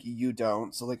Jesus and like you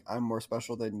don't, so like I'm more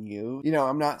special than you. You know,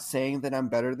 I'm not saying that I'm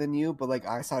better than you, but like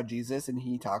I saw Jesus and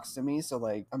he talks to me, so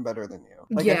like I'm better than you.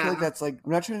 Like I feel like that's like,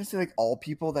 I'm not trying to say like all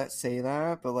people that say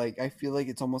that, but like I feel like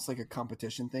it's almost like a competition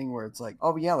repetition thing where it's like,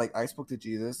 oh yeah, like I spoke to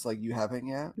Jesus, like you haven't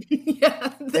yet.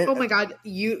 Yeah. Oh my God,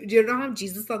 you don't have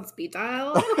Jesus on speed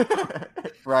dial?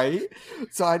 Right?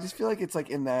 So I just feel like it's like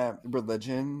in that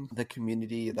religion, the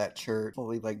community, that church,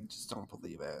 fully like just don't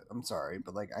believe it. I'm sorry,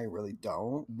 but like I really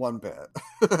don't one bit.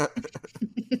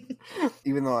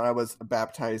 Even though I was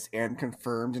baptized and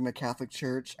confirmed in a Catholic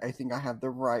church, I think I have the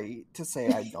right to say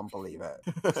I don't believe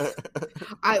it.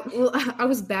 I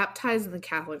was baptized in the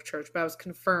Catholic church, but I was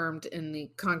confirmed in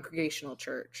the Congregational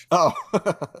church. Oh.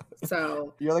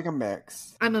 So you're like a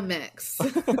mix. I'm a mix.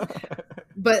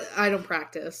 But I don't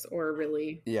practice or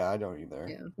really. Yeah, I don't either.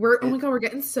 Yeah. Oh my God, we're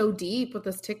getting so deep with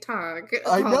this TikTok.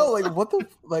 I know, like what the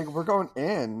like we're going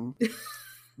in.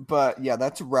 But yeah,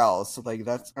 that's Rel. So like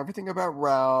that's everything about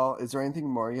Rel. Is there anything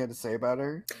more you had to say about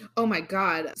her? Oh my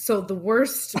God. So the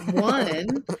worst one,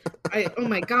 oh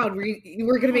my God,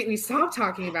 we're gonna make me stop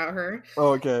talking about her.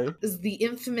 Oh, okay. Is the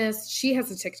infamous, she has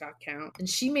a TikTok account, and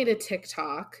she made a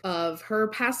TikTok of her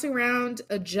passing around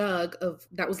a jug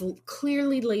that was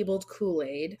clearly labeled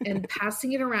Kool-Aid and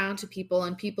passing it around to people,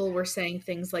 and people were saying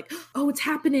things like, oh, it's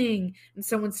happening. And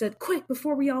someone said, quick,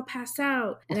 before we all pass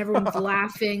out. And everyone's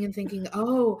laughing and thinking,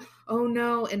 oh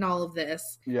no, and all of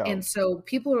this. Yeah. And so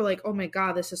people are like, oh my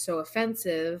God, this is so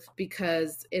offensive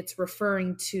because it's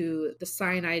referring to the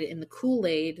cyanide in the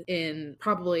Kool-Aid in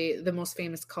probably the most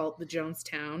famous cult, the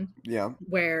Jonestown. Yeah.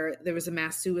 Where there was a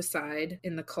mass suicide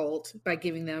in the cult by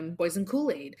giving them poison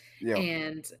Kool-Aid. Yeah.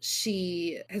 And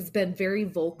she has been very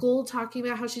vocal talking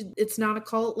about how it's not a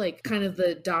cult, like kind of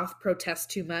the doth protest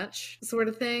too much sort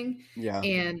of thing. Yeah.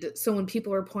 And so when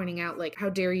people are pointing out like, how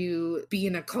dare you be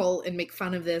in a cult and make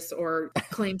fun of this or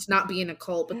claim to not be in a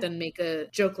cult, but then make a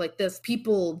joke like this,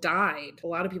 people died. A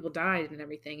lot of people died and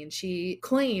everything. And she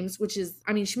claims, which is,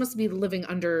 I mean, she must be living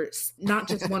under not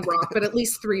just one rock, but at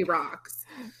least 3 rocks.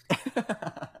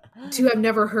 To have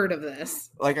never heard of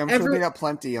this. Like, I'm sure they got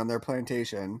plenty on their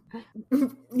plantation.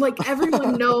 Like,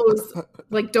 everyone knows,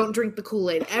 like, don't drink the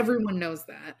Kool-Aid. Everyone knows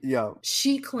that. Yeah.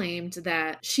 She claimed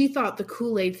that she thought the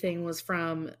Kool-Aid thing was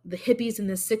from the hippies in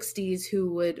the 60s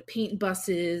who would paint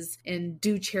buses and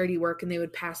do charity work, and they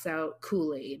would pass out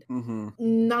Kool-Aid. Mm-hmm.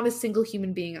 Not a single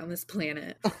human being on this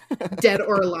planet, dead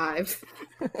or alive,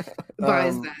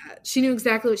 buys that. She knew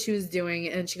exactly what she was doing,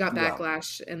 and she got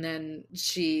backlash, and then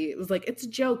she was like, it's a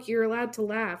joke. You're allowed to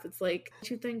laugh. It's like, what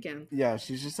you thinking? Yeah,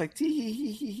 she's just like,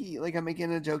 tee-hee-hee-hee-hee, like I'm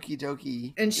making a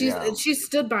jokey. And she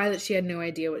stood by that she had no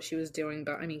idea what she was doing,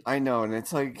 but I mean... I know, and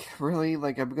it's like, really,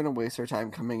 like, I'm gonna waste our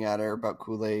time coming at her about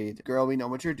Kool-Aid. Girl, we know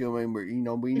what you're doing. We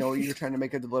know you're trying to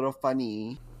make it a little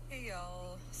funny. Hey,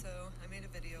 y'all. So, I made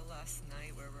a video last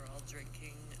night where we're all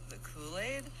drinking the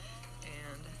Kool-Aid,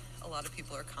 and a lot of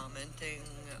people are commenting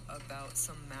about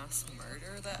some mass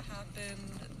murder that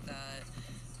happened that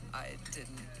I didn't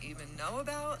even know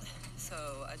about. So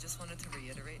I just wanted to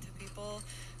reiterate to people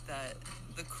that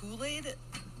the Kool-Aid,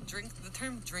 the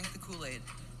term drink the Kool-Aid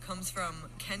comes from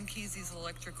Ken Kesey's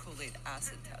electric Kool-Aid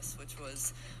acid test, which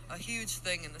was a huge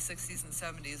thing in the 60s and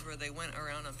 70s where they went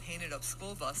around and painted up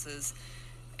school buses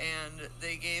and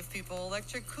they gave people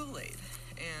electric Kool-Aid.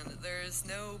 And there's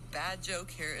no bad joke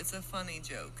here. It's a funny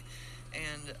joke.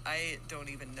 And I don't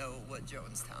even know what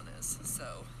Jonestown is.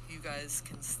 So you guys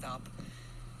can stop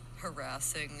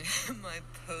harassing my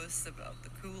posts about the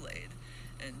Kool-Aid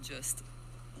and just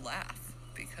laugh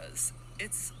because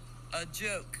it's a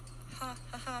joke. Ha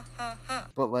ha ha ha ha.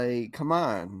 But like, come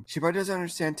on. She probably doesn't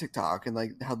understand TikTok and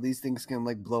like how these things can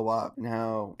like blow up and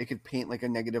how it could paint like a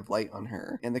negative light on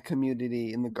her and the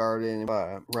community in the garden.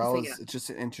 But Rel is just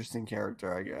an interesting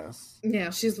character, I guess.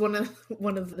 Yeah, she's one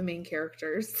of the main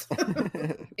characters.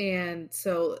 And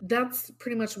so that's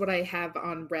pretty much what I have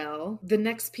on Rel. The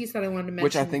next piece that I wanted to mention,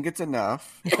 which I think it's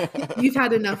enough. You've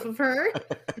had enough of her.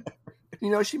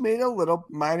 She made a little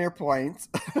minor points.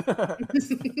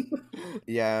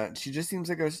 Yeah, she just seems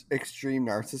like an extreme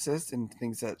narcissist and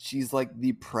thinks that she's like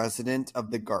the president of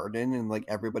the garden and like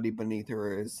everybody beneath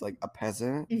her is like a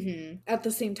peasant. Mm-hmm. At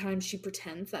the same time, she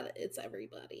pretends that it's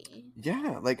everybody.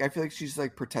 Yeah, like I feel like she's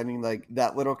like pretending like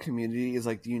that little community is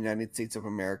like the United States of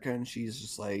America and she's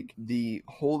just like the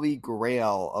holy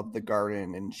grail of the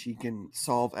garden and she can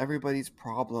solve everybody's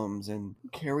problems and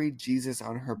carry Jesus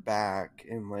on her back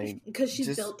and like... Because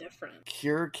she's built different.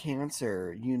 Cure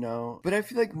cancer, But I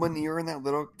feel like when you're you're in that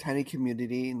little tiny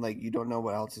community and like you don't know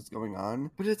what else is going on.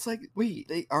 But it's like, wait,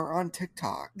 they are on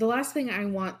TikTok. The last thing I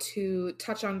want to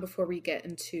touch on before we get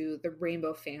into the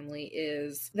Rainbow Family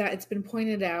is that it's been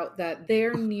pointed out that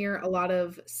they're near a lot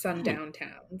of sundown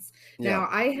towns. Now,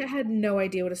 I had no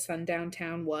idea what a sundown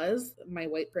town was, my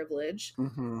white privilege.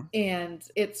 And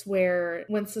it's where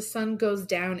once the sun goes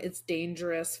down, it's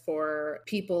dangerous for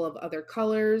people of other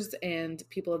colors and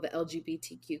people of the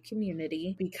LGBTQ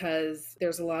community because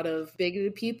there's a lot of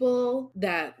bigoted people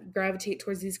that gravitate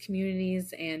towards these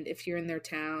communities. And if you're in their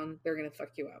town, they're going to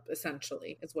fuck you up,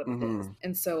 essentially, is what it is.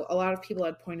 And so a lot of people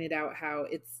had pointed out how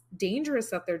it's dangerous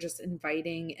that they're just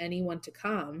inviting anyone to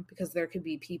come because there could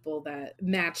be people that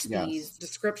match these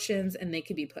descriptions and they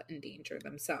could be put in danger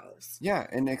themselves. Yeah,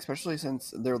 and especially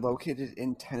since they're located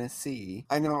in Tennessee.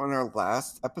 I know in our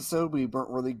last episode we weren't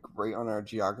really great on our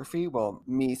geography. Well,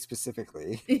 me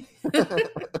specifically.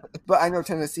 But I know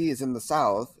Tennessee is in the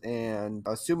South, and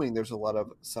assuming there's a lot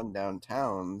of sundown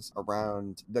towns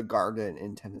around the Garden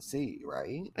in Tennessee,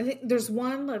 right? I think there's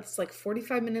one that's like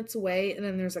 45 minutes away, and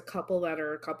then there's a couple that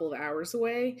are a couple of hours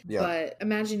away. Yeah. But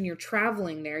imagine you're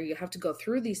traveling there. You have to go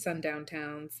through these sundown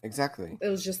towns. Exactly. It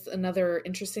was just another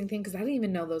interesting thing because I didn't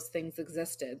even know those things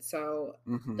existed. So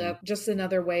that's just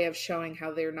another way of showing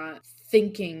how they're not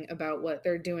thinking about what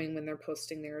they're doing when they're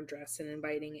posting their address and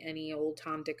inviting any old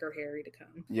Tom, Dick, or Harry to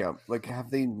come. Yeah, like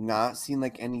have they not seen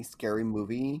like any scary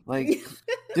movie? Like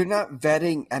they're not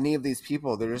vetting any of these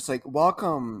people. They're just like,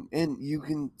 welcome. And you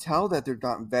can tell that they're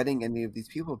not vetting any of these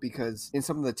people because in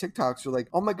some of the TikToks you're like,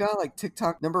 oh my god, like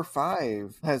TikTok number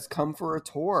 5 has come for a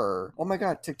tour. Oh my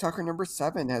god, TikToker number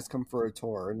 7 has come for a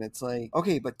tour. And it's like,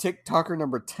 okay, but TikToker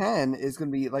number 10 is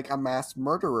gonna be like a mass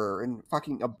murderer and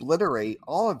fucking obliterate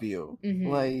all of you.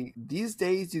 Like these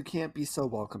days you can't be so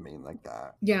welcoming like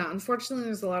that. Yeah, unfortunately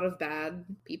there's a lot of bad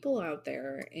people out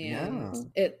there and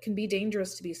it can be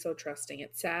dangerous to be so trusting.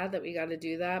 It's sad that we got to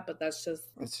do that, but that's just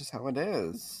how it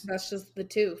is. That's just the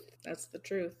truth. That's the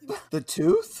truth. The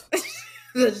tooth?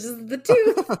 That's just the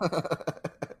tooth.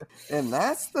 And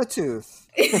that's the tooth.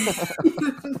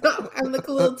 No, I'm the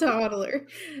little toddler.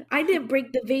 I didn't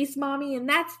break the vase, mommy, and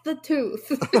that's the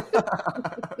tooth.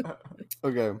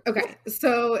 Okay,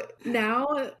 so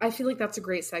now I feel like that's a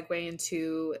great segue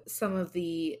into some of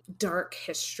the dark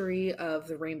history of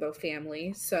the Rainbow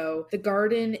Family. So the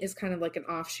Garden is kind of like an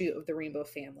offshoot of the Rainbow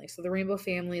Family. So the Rainbow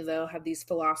Family, they'll have these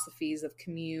philosophies of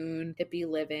commune, hippie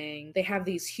living. They have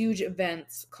these huge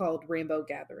events called Rainbow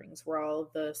Gatherings where all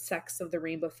the sects of the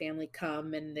Rainbow Family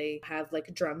come and they have like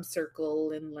a drum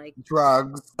circle and like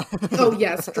drugs. Oh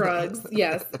yes, drugs,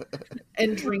 yes.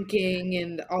 And drinking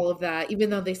and all of that,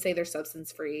 even though they say they're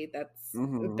substance free, that's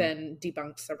been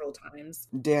debunked several times.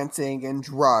 Dancing and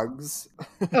drugs.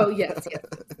 Oh yes.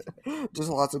 Just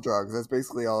lots of drugs. That's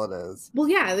basically all it is. Well,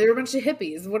 yeah, they're a bunch of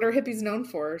hippies. What are hippies known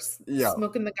for? Yeah.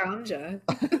 Smoking the ganja.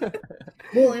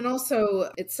 Well, and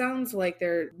also it sounds like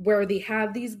they're where they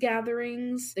have these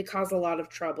gatherings, they cause a lot of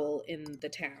trouble in the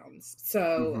towns.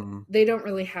 So they don't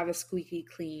really have a squeaky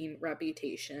clean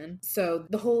reputation. So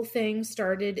the whole thing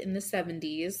started in the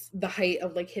 70s, the height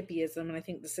of like hippieism, and I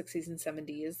think the 60s and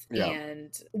 70s. Yeah.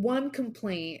 And one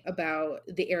complaint about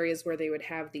the areas where they would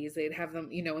have these, they'd have them,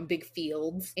 you know, in big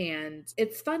fields. And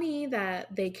it's funny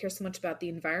that they care so much about the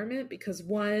environment because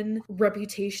one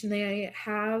reputation they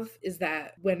have is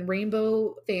that when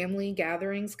Rainbow Family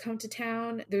gatherings come to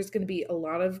town, there's going to be a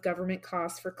lot of government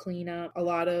costs for cleanup, a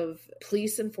lot of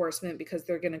police enforcement because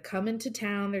they're going to come into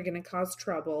town, they're going to cause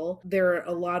trouble. There are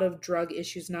a lot of drug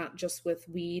issues, not just with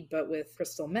weed, but with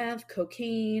crystal meth,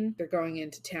 cocaine. They're going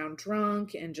into town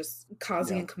drunk and just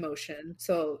causing a commotion.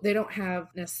 So they don't have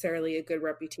necessarily a good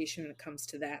reputation when it comes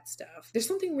to that stuff. There's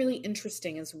something really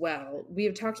interesting as well. We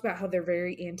have talked about how they're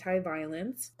very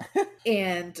anti-violence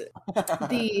and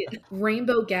the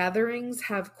Rainbow Gatherings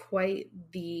have quite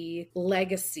the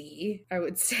legacy, I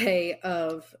would say,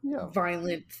 of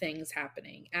violent things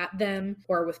happening at them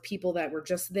or with people that were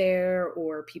just there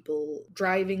or people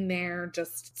driving there,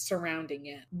 just surrounding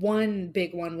it. One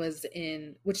big one was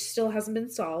which still hasn't been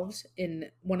solved, in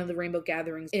one of the Rainbow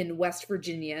Gatherings in West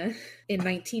Virginia in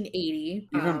 1980.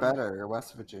 Even better,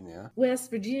 West Virginia. West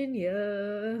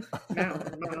Virginia,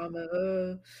 Mountain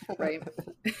Mama, right?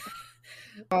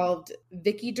 involved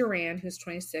Vicky Duran, who's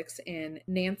 26, and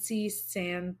Nancy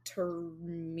Santomiro,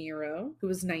 who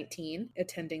was 19,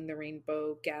 attending the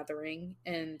Rainbow Gathering.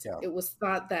 And it was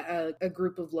thought that a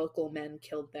group of local men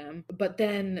killed them. But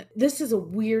then, this is a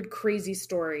weird, crazy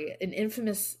story. An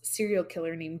infamous serial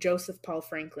killer named Joseph Paul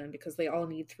Franklin, because they all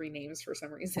need 3 names for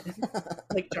some reason,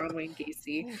 like John Wayne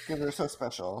Gacy. Because they're so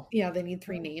special. Yeah, they need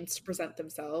 3 names to present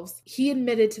themselves. He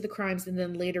admitted to the crimes and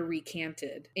then later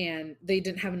recanted, and they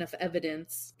didn't have enough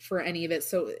evidence for any of it,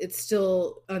 so it's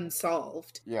still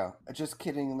unsolved. Yeah, just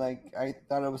kidding. Like, I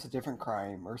thought it was a different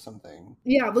crime or something.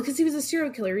 Yeah, because he was a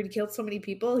serial killer. He'd killed so many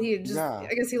people. He just, I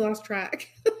guess he lost track.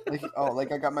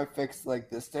 Like, I got my fix, like,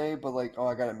 this day, but, like,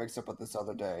 I got it mixed up with this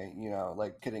other day. You know,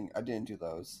 like, kidding. I didn't do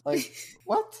those. Like,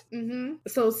 what? Mm-hmm.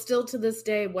 So still to this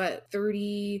day,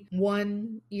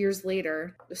 31 years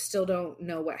later, still don't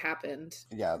know what happened.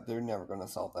 Yeah, they're never going to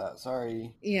solve that.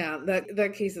 Sorry. Yeah,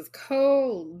 that case is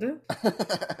cold.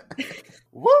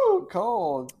 Woo,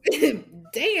 cold.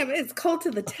 Damn, it's cold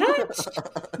to the touch.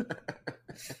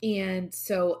 And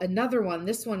so another one,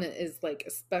 this one is like,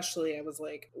 especially, I was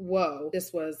like, whoa,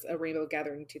 this was a Rainbow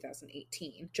Gathering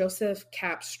 2018. Joseph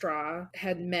Capstraw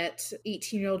had met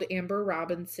 18-year-old Amber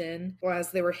Robinson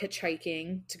as they were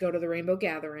hitchhiking to go to the Rainbow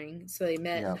Gathering. So they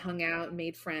met and hung out and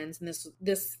made friends. And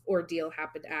this ordeal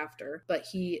happened after, but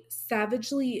he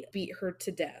savagely beat her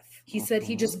to death. He said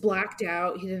he just blacked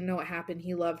out. He didn't know what happened.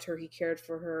 He loved her. He cared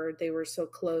for her. They were so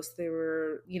close. They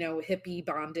were, hippie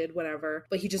bonded, whatever.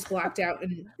 But he just blacked out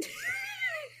and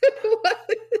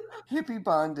hippie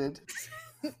bonded.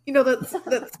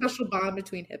 That special bond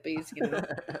between hippies,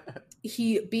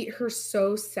 He beat her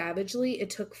so savagely, it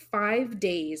took 5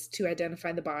 days to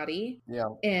identify the body. Yeah.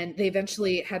 And they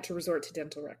eventually had to resort to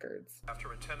dental records.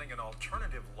 After attending an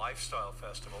alternative lifestyle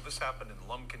festival, this happened in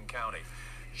Lumpkin County.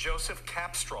 Joseph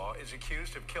Capstraw is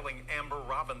accused of killing Amber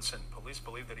Robinson. Police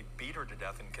believe that he beat her to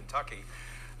death in Kentucky.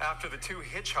 After the two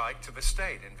hitchhiked to the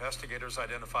state, investigators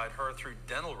identified her through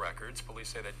dental records. Police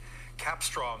say that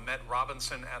Capstraw met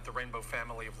Robinson at the Rainbow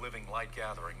Family of Living Light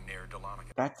Gathering near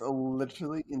Dahlonega. That's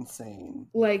literally insane.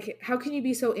 Like, how can you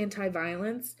be so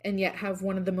anti-violence and yet have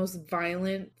one of the most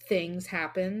violent things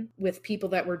happen with people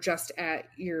that were just at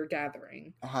your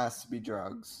gathering? It has to be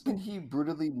drugs. Can he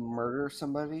brutally murder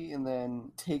somebody and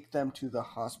then take them to the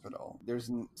hospital?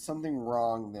 There's something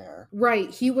wrong there.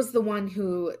 Right. He was the one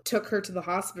who took her to the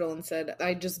hospital and said,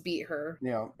 I just beat her.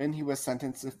 Yeah. And he was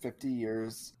sentenced to 50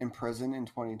 years in prison in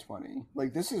 2020.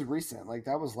 Like, this is recent. Like,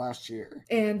 that was last year.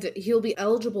 And he'll be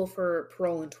eligible for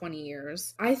parole in 20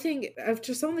 years. I think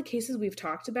after some of the cases we've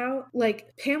talked about,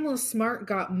 like, Pamela Smart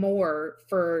got more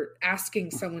for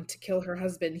asking someone to kill her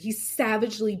husband. He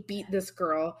savagely beat this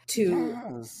girl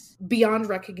to beyond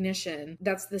recognition.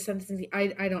 That's the sentencing.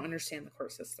 I don't understand the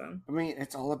court system. I mean,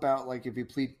 it's all about, like, if you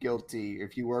plead guilty,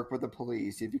 if you work with the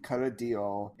police, if you cut a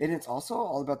deal. And it's also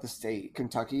all about the state.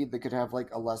 Kentucky, they could have,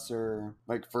 like, a lesser,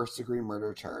 like, first-degree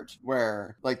murder charge,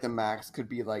 where, like, the max could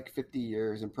be, like, 50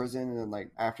 years in prison, and then,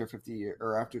 like, after 50 years,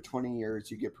 or after 20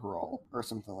 years, you get parole, or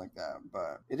something like that.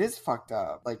 But it is fucked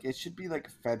up. Like, it should be, like,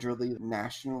 federally,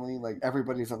 nationally, like,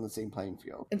 everybody's on the same playing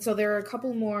field. And so there are a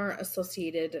couple more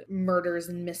associated murders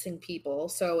and missing people.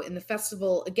 So in the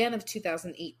festival, again, of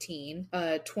 2018,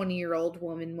 a 20-year-old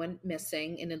woman went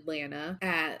missing in Atlanta.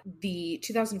 At the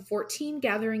 2014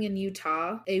 gathering in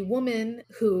Utah, a woman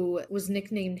who was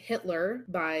nicknamed Hitler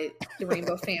by the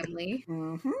Rainbow Family.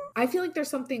 Mm-hmm. I feel like there's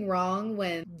something wrong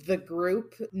when the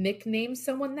group nicknames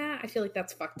someone that. I feel like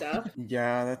that's fucked up.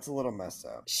 Yeah, that's a little messed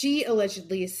up. She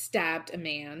allegedly stabbed a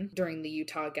man during the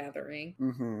Utah gathering.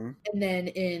 Mm-hmm. And then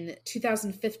in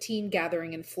 2015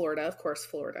 gathering in Florida, of course,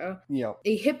 Florida, yep,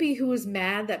 a hippie who was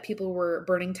mad that people were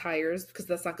burning tires because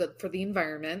that's not good for the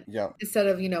environment. Yep. Instead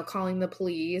of, calling the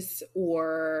police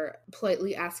or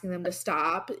politely asking them to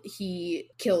stop, he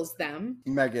kills them.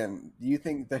 Megan, do you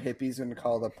think the hippies are going to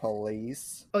call the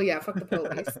police? Oh yeah, fuck the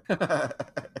police.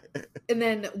 And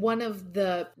then one of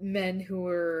the men who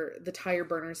were the tire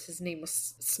burners, his name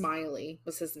was Smiley,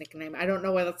 was his nickname. I don't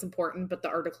know why that's important, but the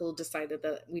article decided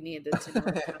that we needed to know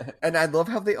that. And I love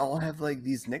how they all have, like,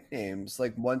 these nicknames.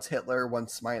 Like, one's Hitler,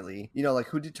 one's Smiley. Like,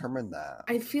 who determined that?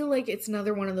 I feel like it's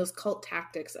another one of those cult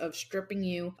tactics of stripping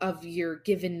you of your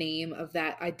given name, of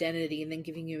that identity, and then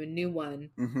giving you a new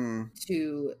one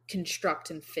to construct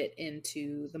and fit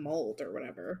into the mold or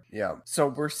whatever. longer. Yeah. So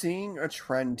we're seeing a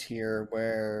trend here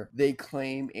where they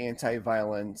claim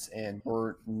anti-violence, and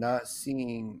we're not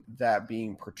seeing that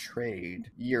being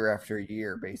portrayed year after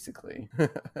year, basically.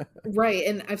 Right.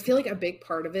 And I feel like a big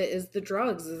part of it is the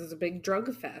drugs. This is a big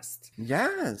drug fest.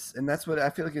 Yes, and that's what I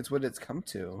feel like it's what it's come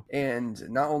to. And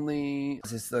not only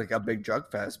is this like a big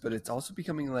drug fest, but it's also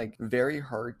becoming like very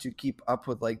hard to keep up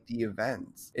with like the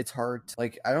events. It's hard to,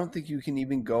 like, I don't think you can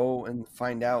even go and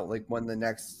find out like when the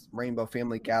next Rainbow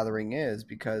Family gathering is,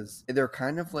 because they're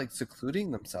kind of like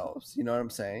secluding themselves. You know what I'm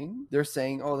saying? They're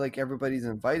saying, oh, like everybody's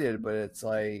invited, but it's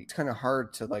like it's kind of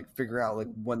hard to like figure out like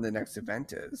when the next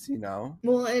event is, you know?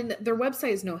 Well, and their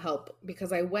website is no help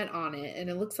because I went on it and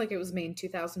it looks like it was made in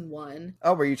 2001.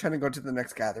 Oh, were you trying to go to the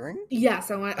next gathering?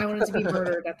 Yes, I wanted to be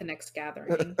murdered at the next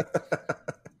gathering.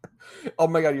 Oh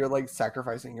my god, you're like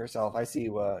sacrificing yourself. I see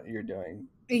what you're doing.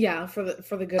 Yeah, for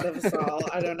the good of us all.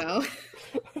 I don't know.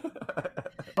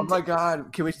 Oh my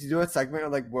god, can we do a segment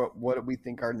of like what we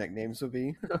think our nicknames would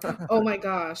be? Oh my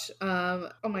gosh. Oh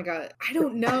my god. I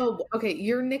don't know. Okay,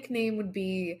 your nickname would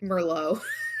be Merlot.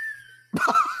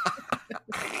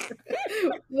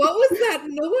 What was that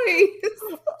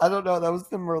noise? I don't know. That was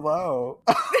the Merlot.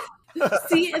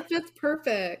 See, it fits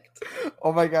perfect.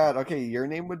 Oh my god. Okay, your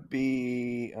name would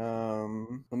be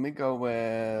let me go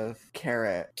with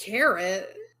Carrot.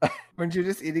 Carrot? Weren't you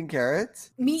just eating carrots?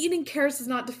 Me eating carrots does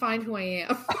not define who I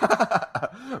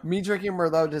am. Me drinking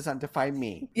Merlot does not define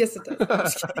me. Yes, it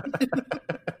does.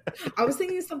 I was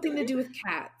thinking something to do with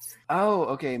cats. Oh,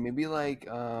 okay. Maybe like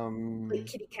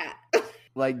Kitty cat.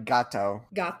 like gato.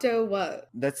 Gato what?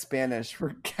 That's Spanish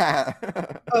for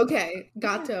cat. Okay,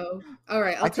 gato. All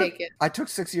right, I'll take it. I took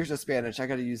 6 years of Spanish. I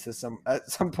got to use this at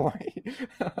some point.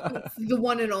 The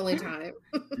one and only time.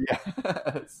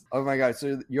 Yes. Oh my god.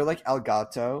 So you're like El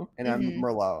Gato, and I'm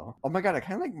Merlot. Oh my god. I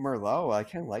kind of like Merlot. I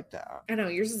kind of like that. I know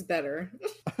yours is better.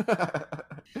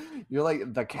 You're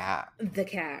like the cat. The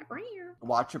cat.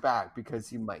 Watch your back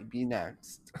because you might be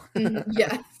next.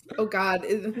 Yes. Oh god.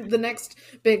 The next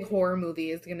big horror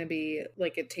movie is going to be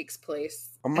like it takes place.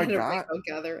 Oh my at a god. rainbow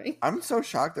gathering. I'm so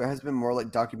shocked there has been more like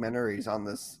documentaries on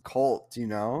this cult, you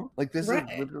know? Like this Right.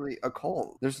 is literally a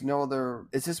cult. There's no other.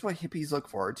 Is this what hippies look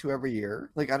forward to every year?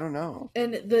 Like I don't know.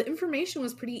 And the information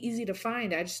was pretty easy to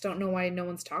find. I just don't know why no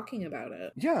one's talking about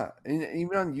it. Yeah, and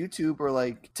even on YouTube or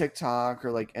like TikTok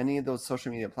or like any of those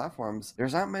social media platforms,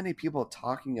 there's not many people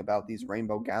talking about these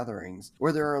rainbow gatherings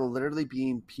where there are literally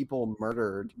being people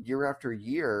murdered year after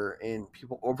year and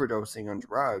people overdosing on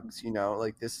drugs, you know?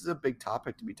 Like this is a big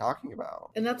topic to be talking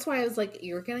about. And that's why I was like,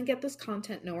 you're going to get this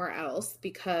content nowhere else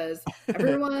because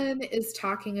everyone is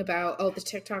talking about, oh, the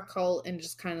TikTok cult and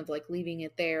just kind of like leaving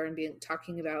it there and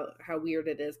talking about how weird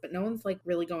it is. But no one's like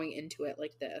really going into it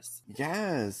like this.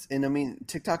 Yes. And I mean,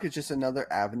 TikTok is just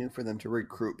another avenue for them to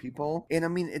recruit people. And I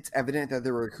mean, it's evident that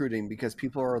they're recruiting because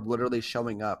people are literally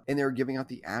showing up and they're giving out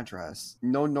the address.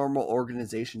 No normal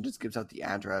organization just gives out the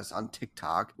address on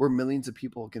TikTok where millions of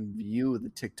people can view the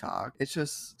TikTok. It's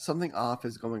just something off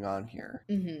is going on here.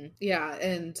 Mm-hmm. Yeah.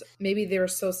 And maybe they were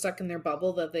so stuck in their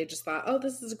bubble that they just thought, oh,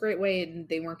 this is a great way. And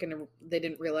they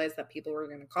didn't realize that people were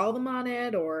going to call them on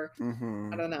it or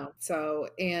I don't know. So,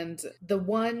 and the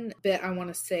one bit I want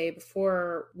to say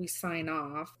before we sign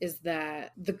off is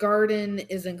that the garden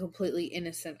isn't completely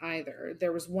innocent either.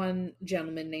 There was one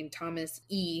gentleman named Thomas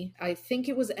E. I think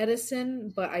it was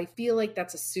Edison, but I feel like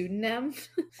that's a pseudonym.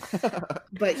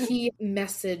 But he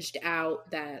messaged out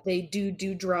that they do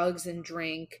drugs and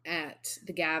drink at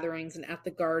the gatherings and at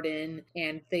the garden,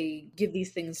 and they give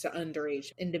these things to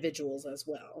underage individuals as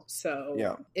well. So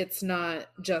yeah. It's not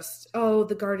just, oh,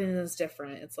 the garden is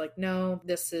different. It's like, no,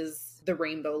 this is the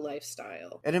rainbow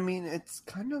lifestyle. And I mean, it's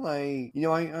kind of like, you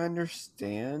know, I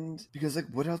understand because like,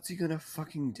 what else are you gonna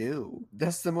fucking do?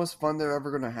 That's the most fun they're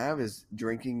ever gonna have is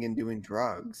drinking and doing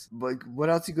drugs. Like, what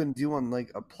else are you gonna do on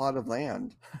like a plot of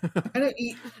land? I know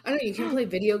you can't play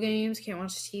video games, can't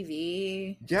watch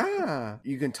TV. Yeah,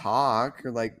 you can talk or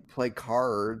like play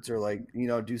cards or like, you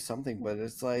know, do something, but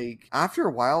it's like after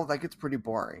a while that gets pretty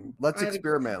boring. Let's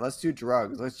experiment, let's do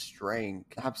drugs, let's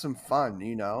drink, have some fun,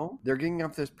 you know? They're getting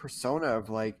up this persona of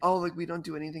like, oh, like we don't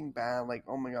do anything bad, like,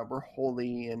 oh my god, we're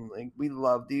holy and like we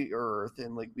love the earth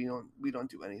and like we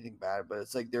don't do anything bad. But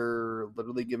it's like they're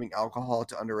literally giving alcohol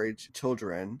to underage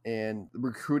children and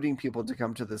recruiting people to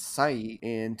come to the site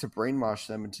and to brainwash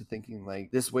them into thinking like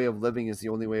this way of living is the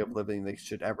only way of living they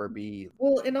should ever be.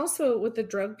 Well, and also with the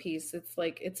drug piece, it's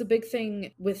like it's a big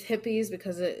thing with hippies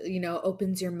because it, you know,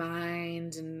 opens your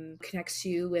mind and connects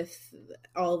you with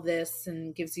all this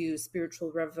and gives you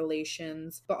spiritual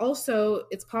revelations. But also also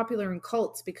it's popular in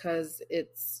cults because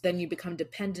then you become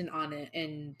dependent on it,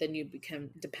 and then you become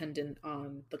dependent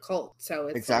on the cult. So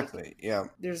it's exactly, yeah.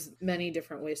 There's many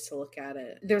different ways to look at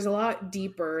it. There's a lot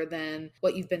deeper than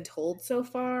what you've been told so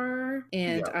far,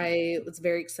 and I was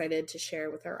very excited to share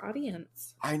with our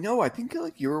audience. I know. I think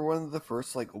like you were one of the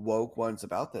first like woke ones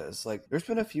about this. Like, there's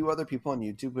been a few other people on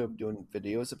YouTube who have doing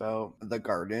videos about the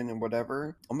garden and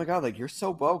whatever. Oh my god, like you're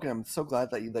so woke, and I'm so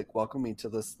glad that you like welcome me to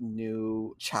this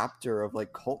new chapter of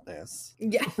like cultness.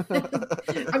 Yeah.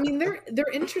 I mean,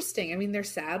 they're interesting. I mean, they're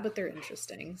sad, but they're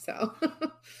interesting. So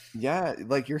yeah,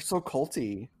 like you're so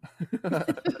culty. I'm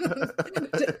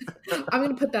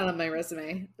gonna put that on my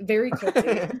resume. Very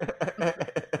culty.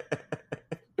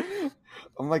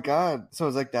 Oh my god. So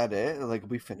is like that it? Like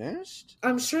we finished?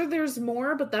 I'm sure there's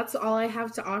more, but that's all I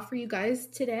have to offer you guys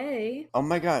today. Oh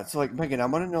my god. So like Megan, I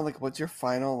want to know like what's your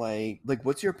final like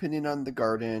what's your opinion on the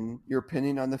garden, your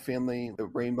opinion on the family, the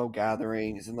rainbow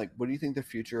gatherings, and like what do you think the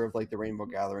future of like the rainbow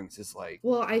gatherings is like?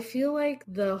 Well, I feel like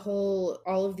all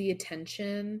of the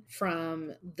attention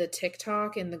from the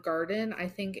TikTok and the garden, I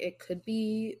think it could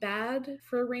be bad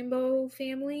for rainbow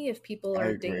family if people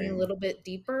are digging a little bit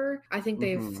deeper. I think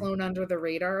they've flown under the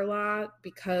radar a lot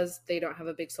because they don't have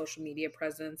a big social media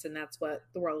presence, and that's what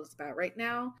the world is about right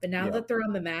now. But now that they're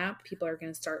on the map, people are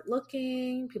going to start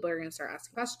looking, people are going to start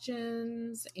asking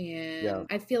questions, and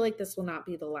I feel like this will not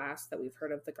be the last that we've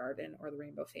heard of the garden or the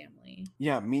rainbow family.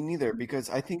 Yeah, me neither, because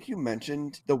I think you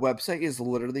mentioned the website is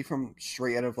literally from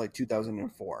straight out of like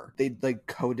 2004. They like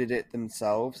coded it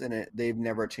themselves, and they've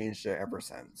never changed it ever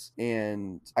since.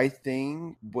 And I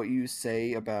think what you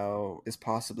say about is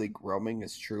possibly growing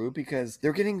is true, because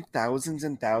they're getting thousands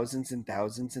and thousands and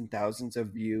thousands and thousands of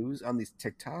views on these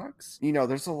TikToks. You know,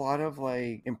 there's a lot of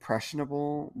like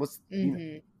impressionable,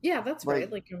 yeah, that's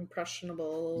right. Like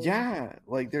impressionable. Yeah,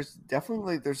 like there's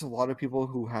definitely like there's a lot of people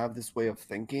who have this way of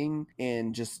thinking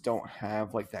and just don't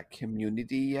have like that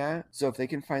community yet. So if they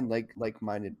can find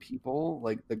like-minded people,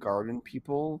 like the garden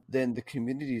people, then the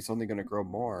community is only going to grow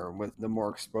more with the more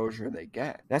exposure they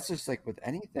get. That's just like with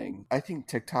anything. I think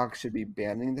TikTok should be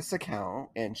banning this account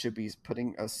and should be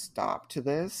putting a stop to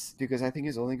this, because I think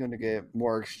it's only going to get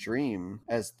more extreme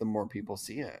as the more people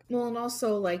see it. Well, and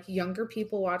also like younger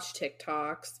people watch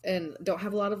TikToks and don't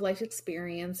have a lot of life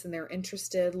experience, and they're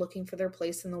interested, looking for their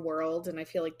place in the world. And I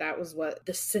feel like that was what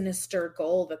the sinister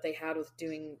goal that they had with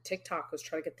doing TikTok was,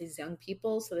 try to get these young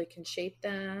people so they can shape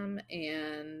them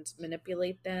and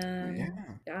manipulate them.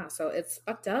 Yeah, so it's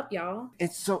fucked up, y'all.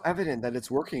 It's so evident that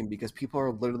it's working because people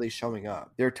are literally showing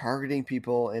up. They're targeting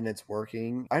people and it's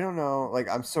working. I don't know, like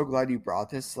I'm so glad you brought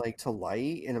this like to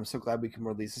light, and I'm so glad we can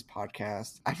release this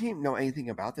podcast. I didn't even know anything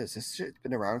about this. This shit's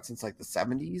been around since like the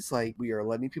 70s. Like, we are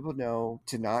letting people know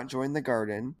to not join the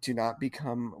garden, to not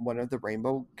become one of the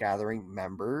Rainbow Gathering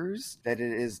members, that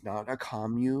it is not a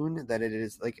commune, that it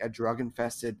is like a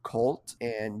drug-infested cult,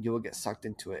 and you will get sucked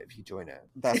into it if you join it.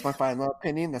 That's my final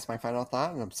opinion. That's my final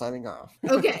thought, and I'm signing off.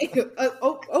 Okay.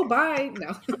 Bye.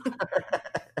 No.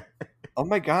 Oh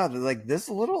my god, like this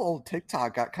little old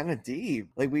TikTok got kind of deep.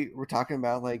 Like we were talking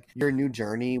about like your new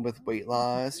journey with weight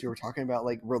loss. You were talking about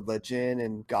like religion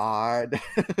and God.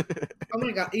 Oh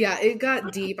my god, yeah, it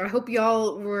got deep. I hope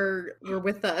y'all were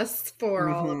with us for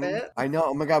all of it. I know.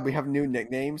 Oh my god, we have new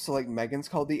nicknames. So like Megan's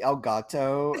called the El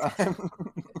Gato. I'm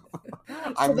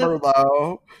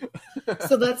Merlot.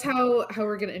 So that's how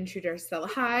we're gonna introduce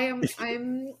ourselves. Hi,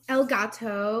 I'm El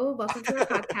Gato. Welcome to our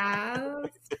podcast.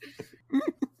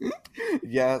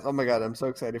 Yes, oh my god, I'm so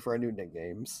excited for our new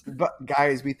nicknames. But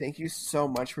guys, we thank you so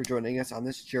much for joining us on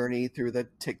this journey through the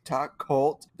TikTok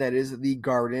cult that is the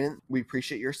garden. We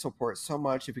appreciate your support so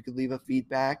much. If you could leave a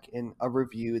feedback and a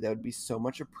review, that would be so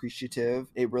much appreciative.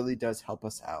 It really does help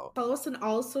us out. Follow us on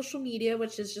all social media,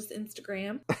 which is just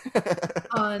Instagram,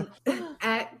 on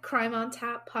at Crime on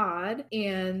Tap Pod,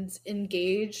 and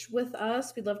engage with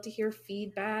us. We'd love to hear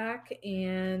feedback.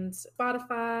 And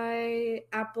Spotify,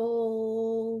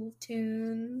 Apple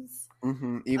Tunes.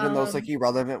 Even those like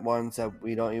irrelevant ones that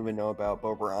we don't even know about,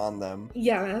 but we're on them.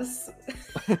 Yes.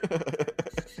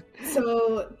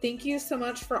 So thank you so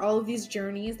much for all of these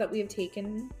journeys that we have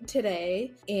taken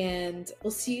today, and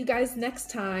we'll see you guys next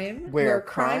time where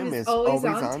crime is always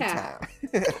on tap.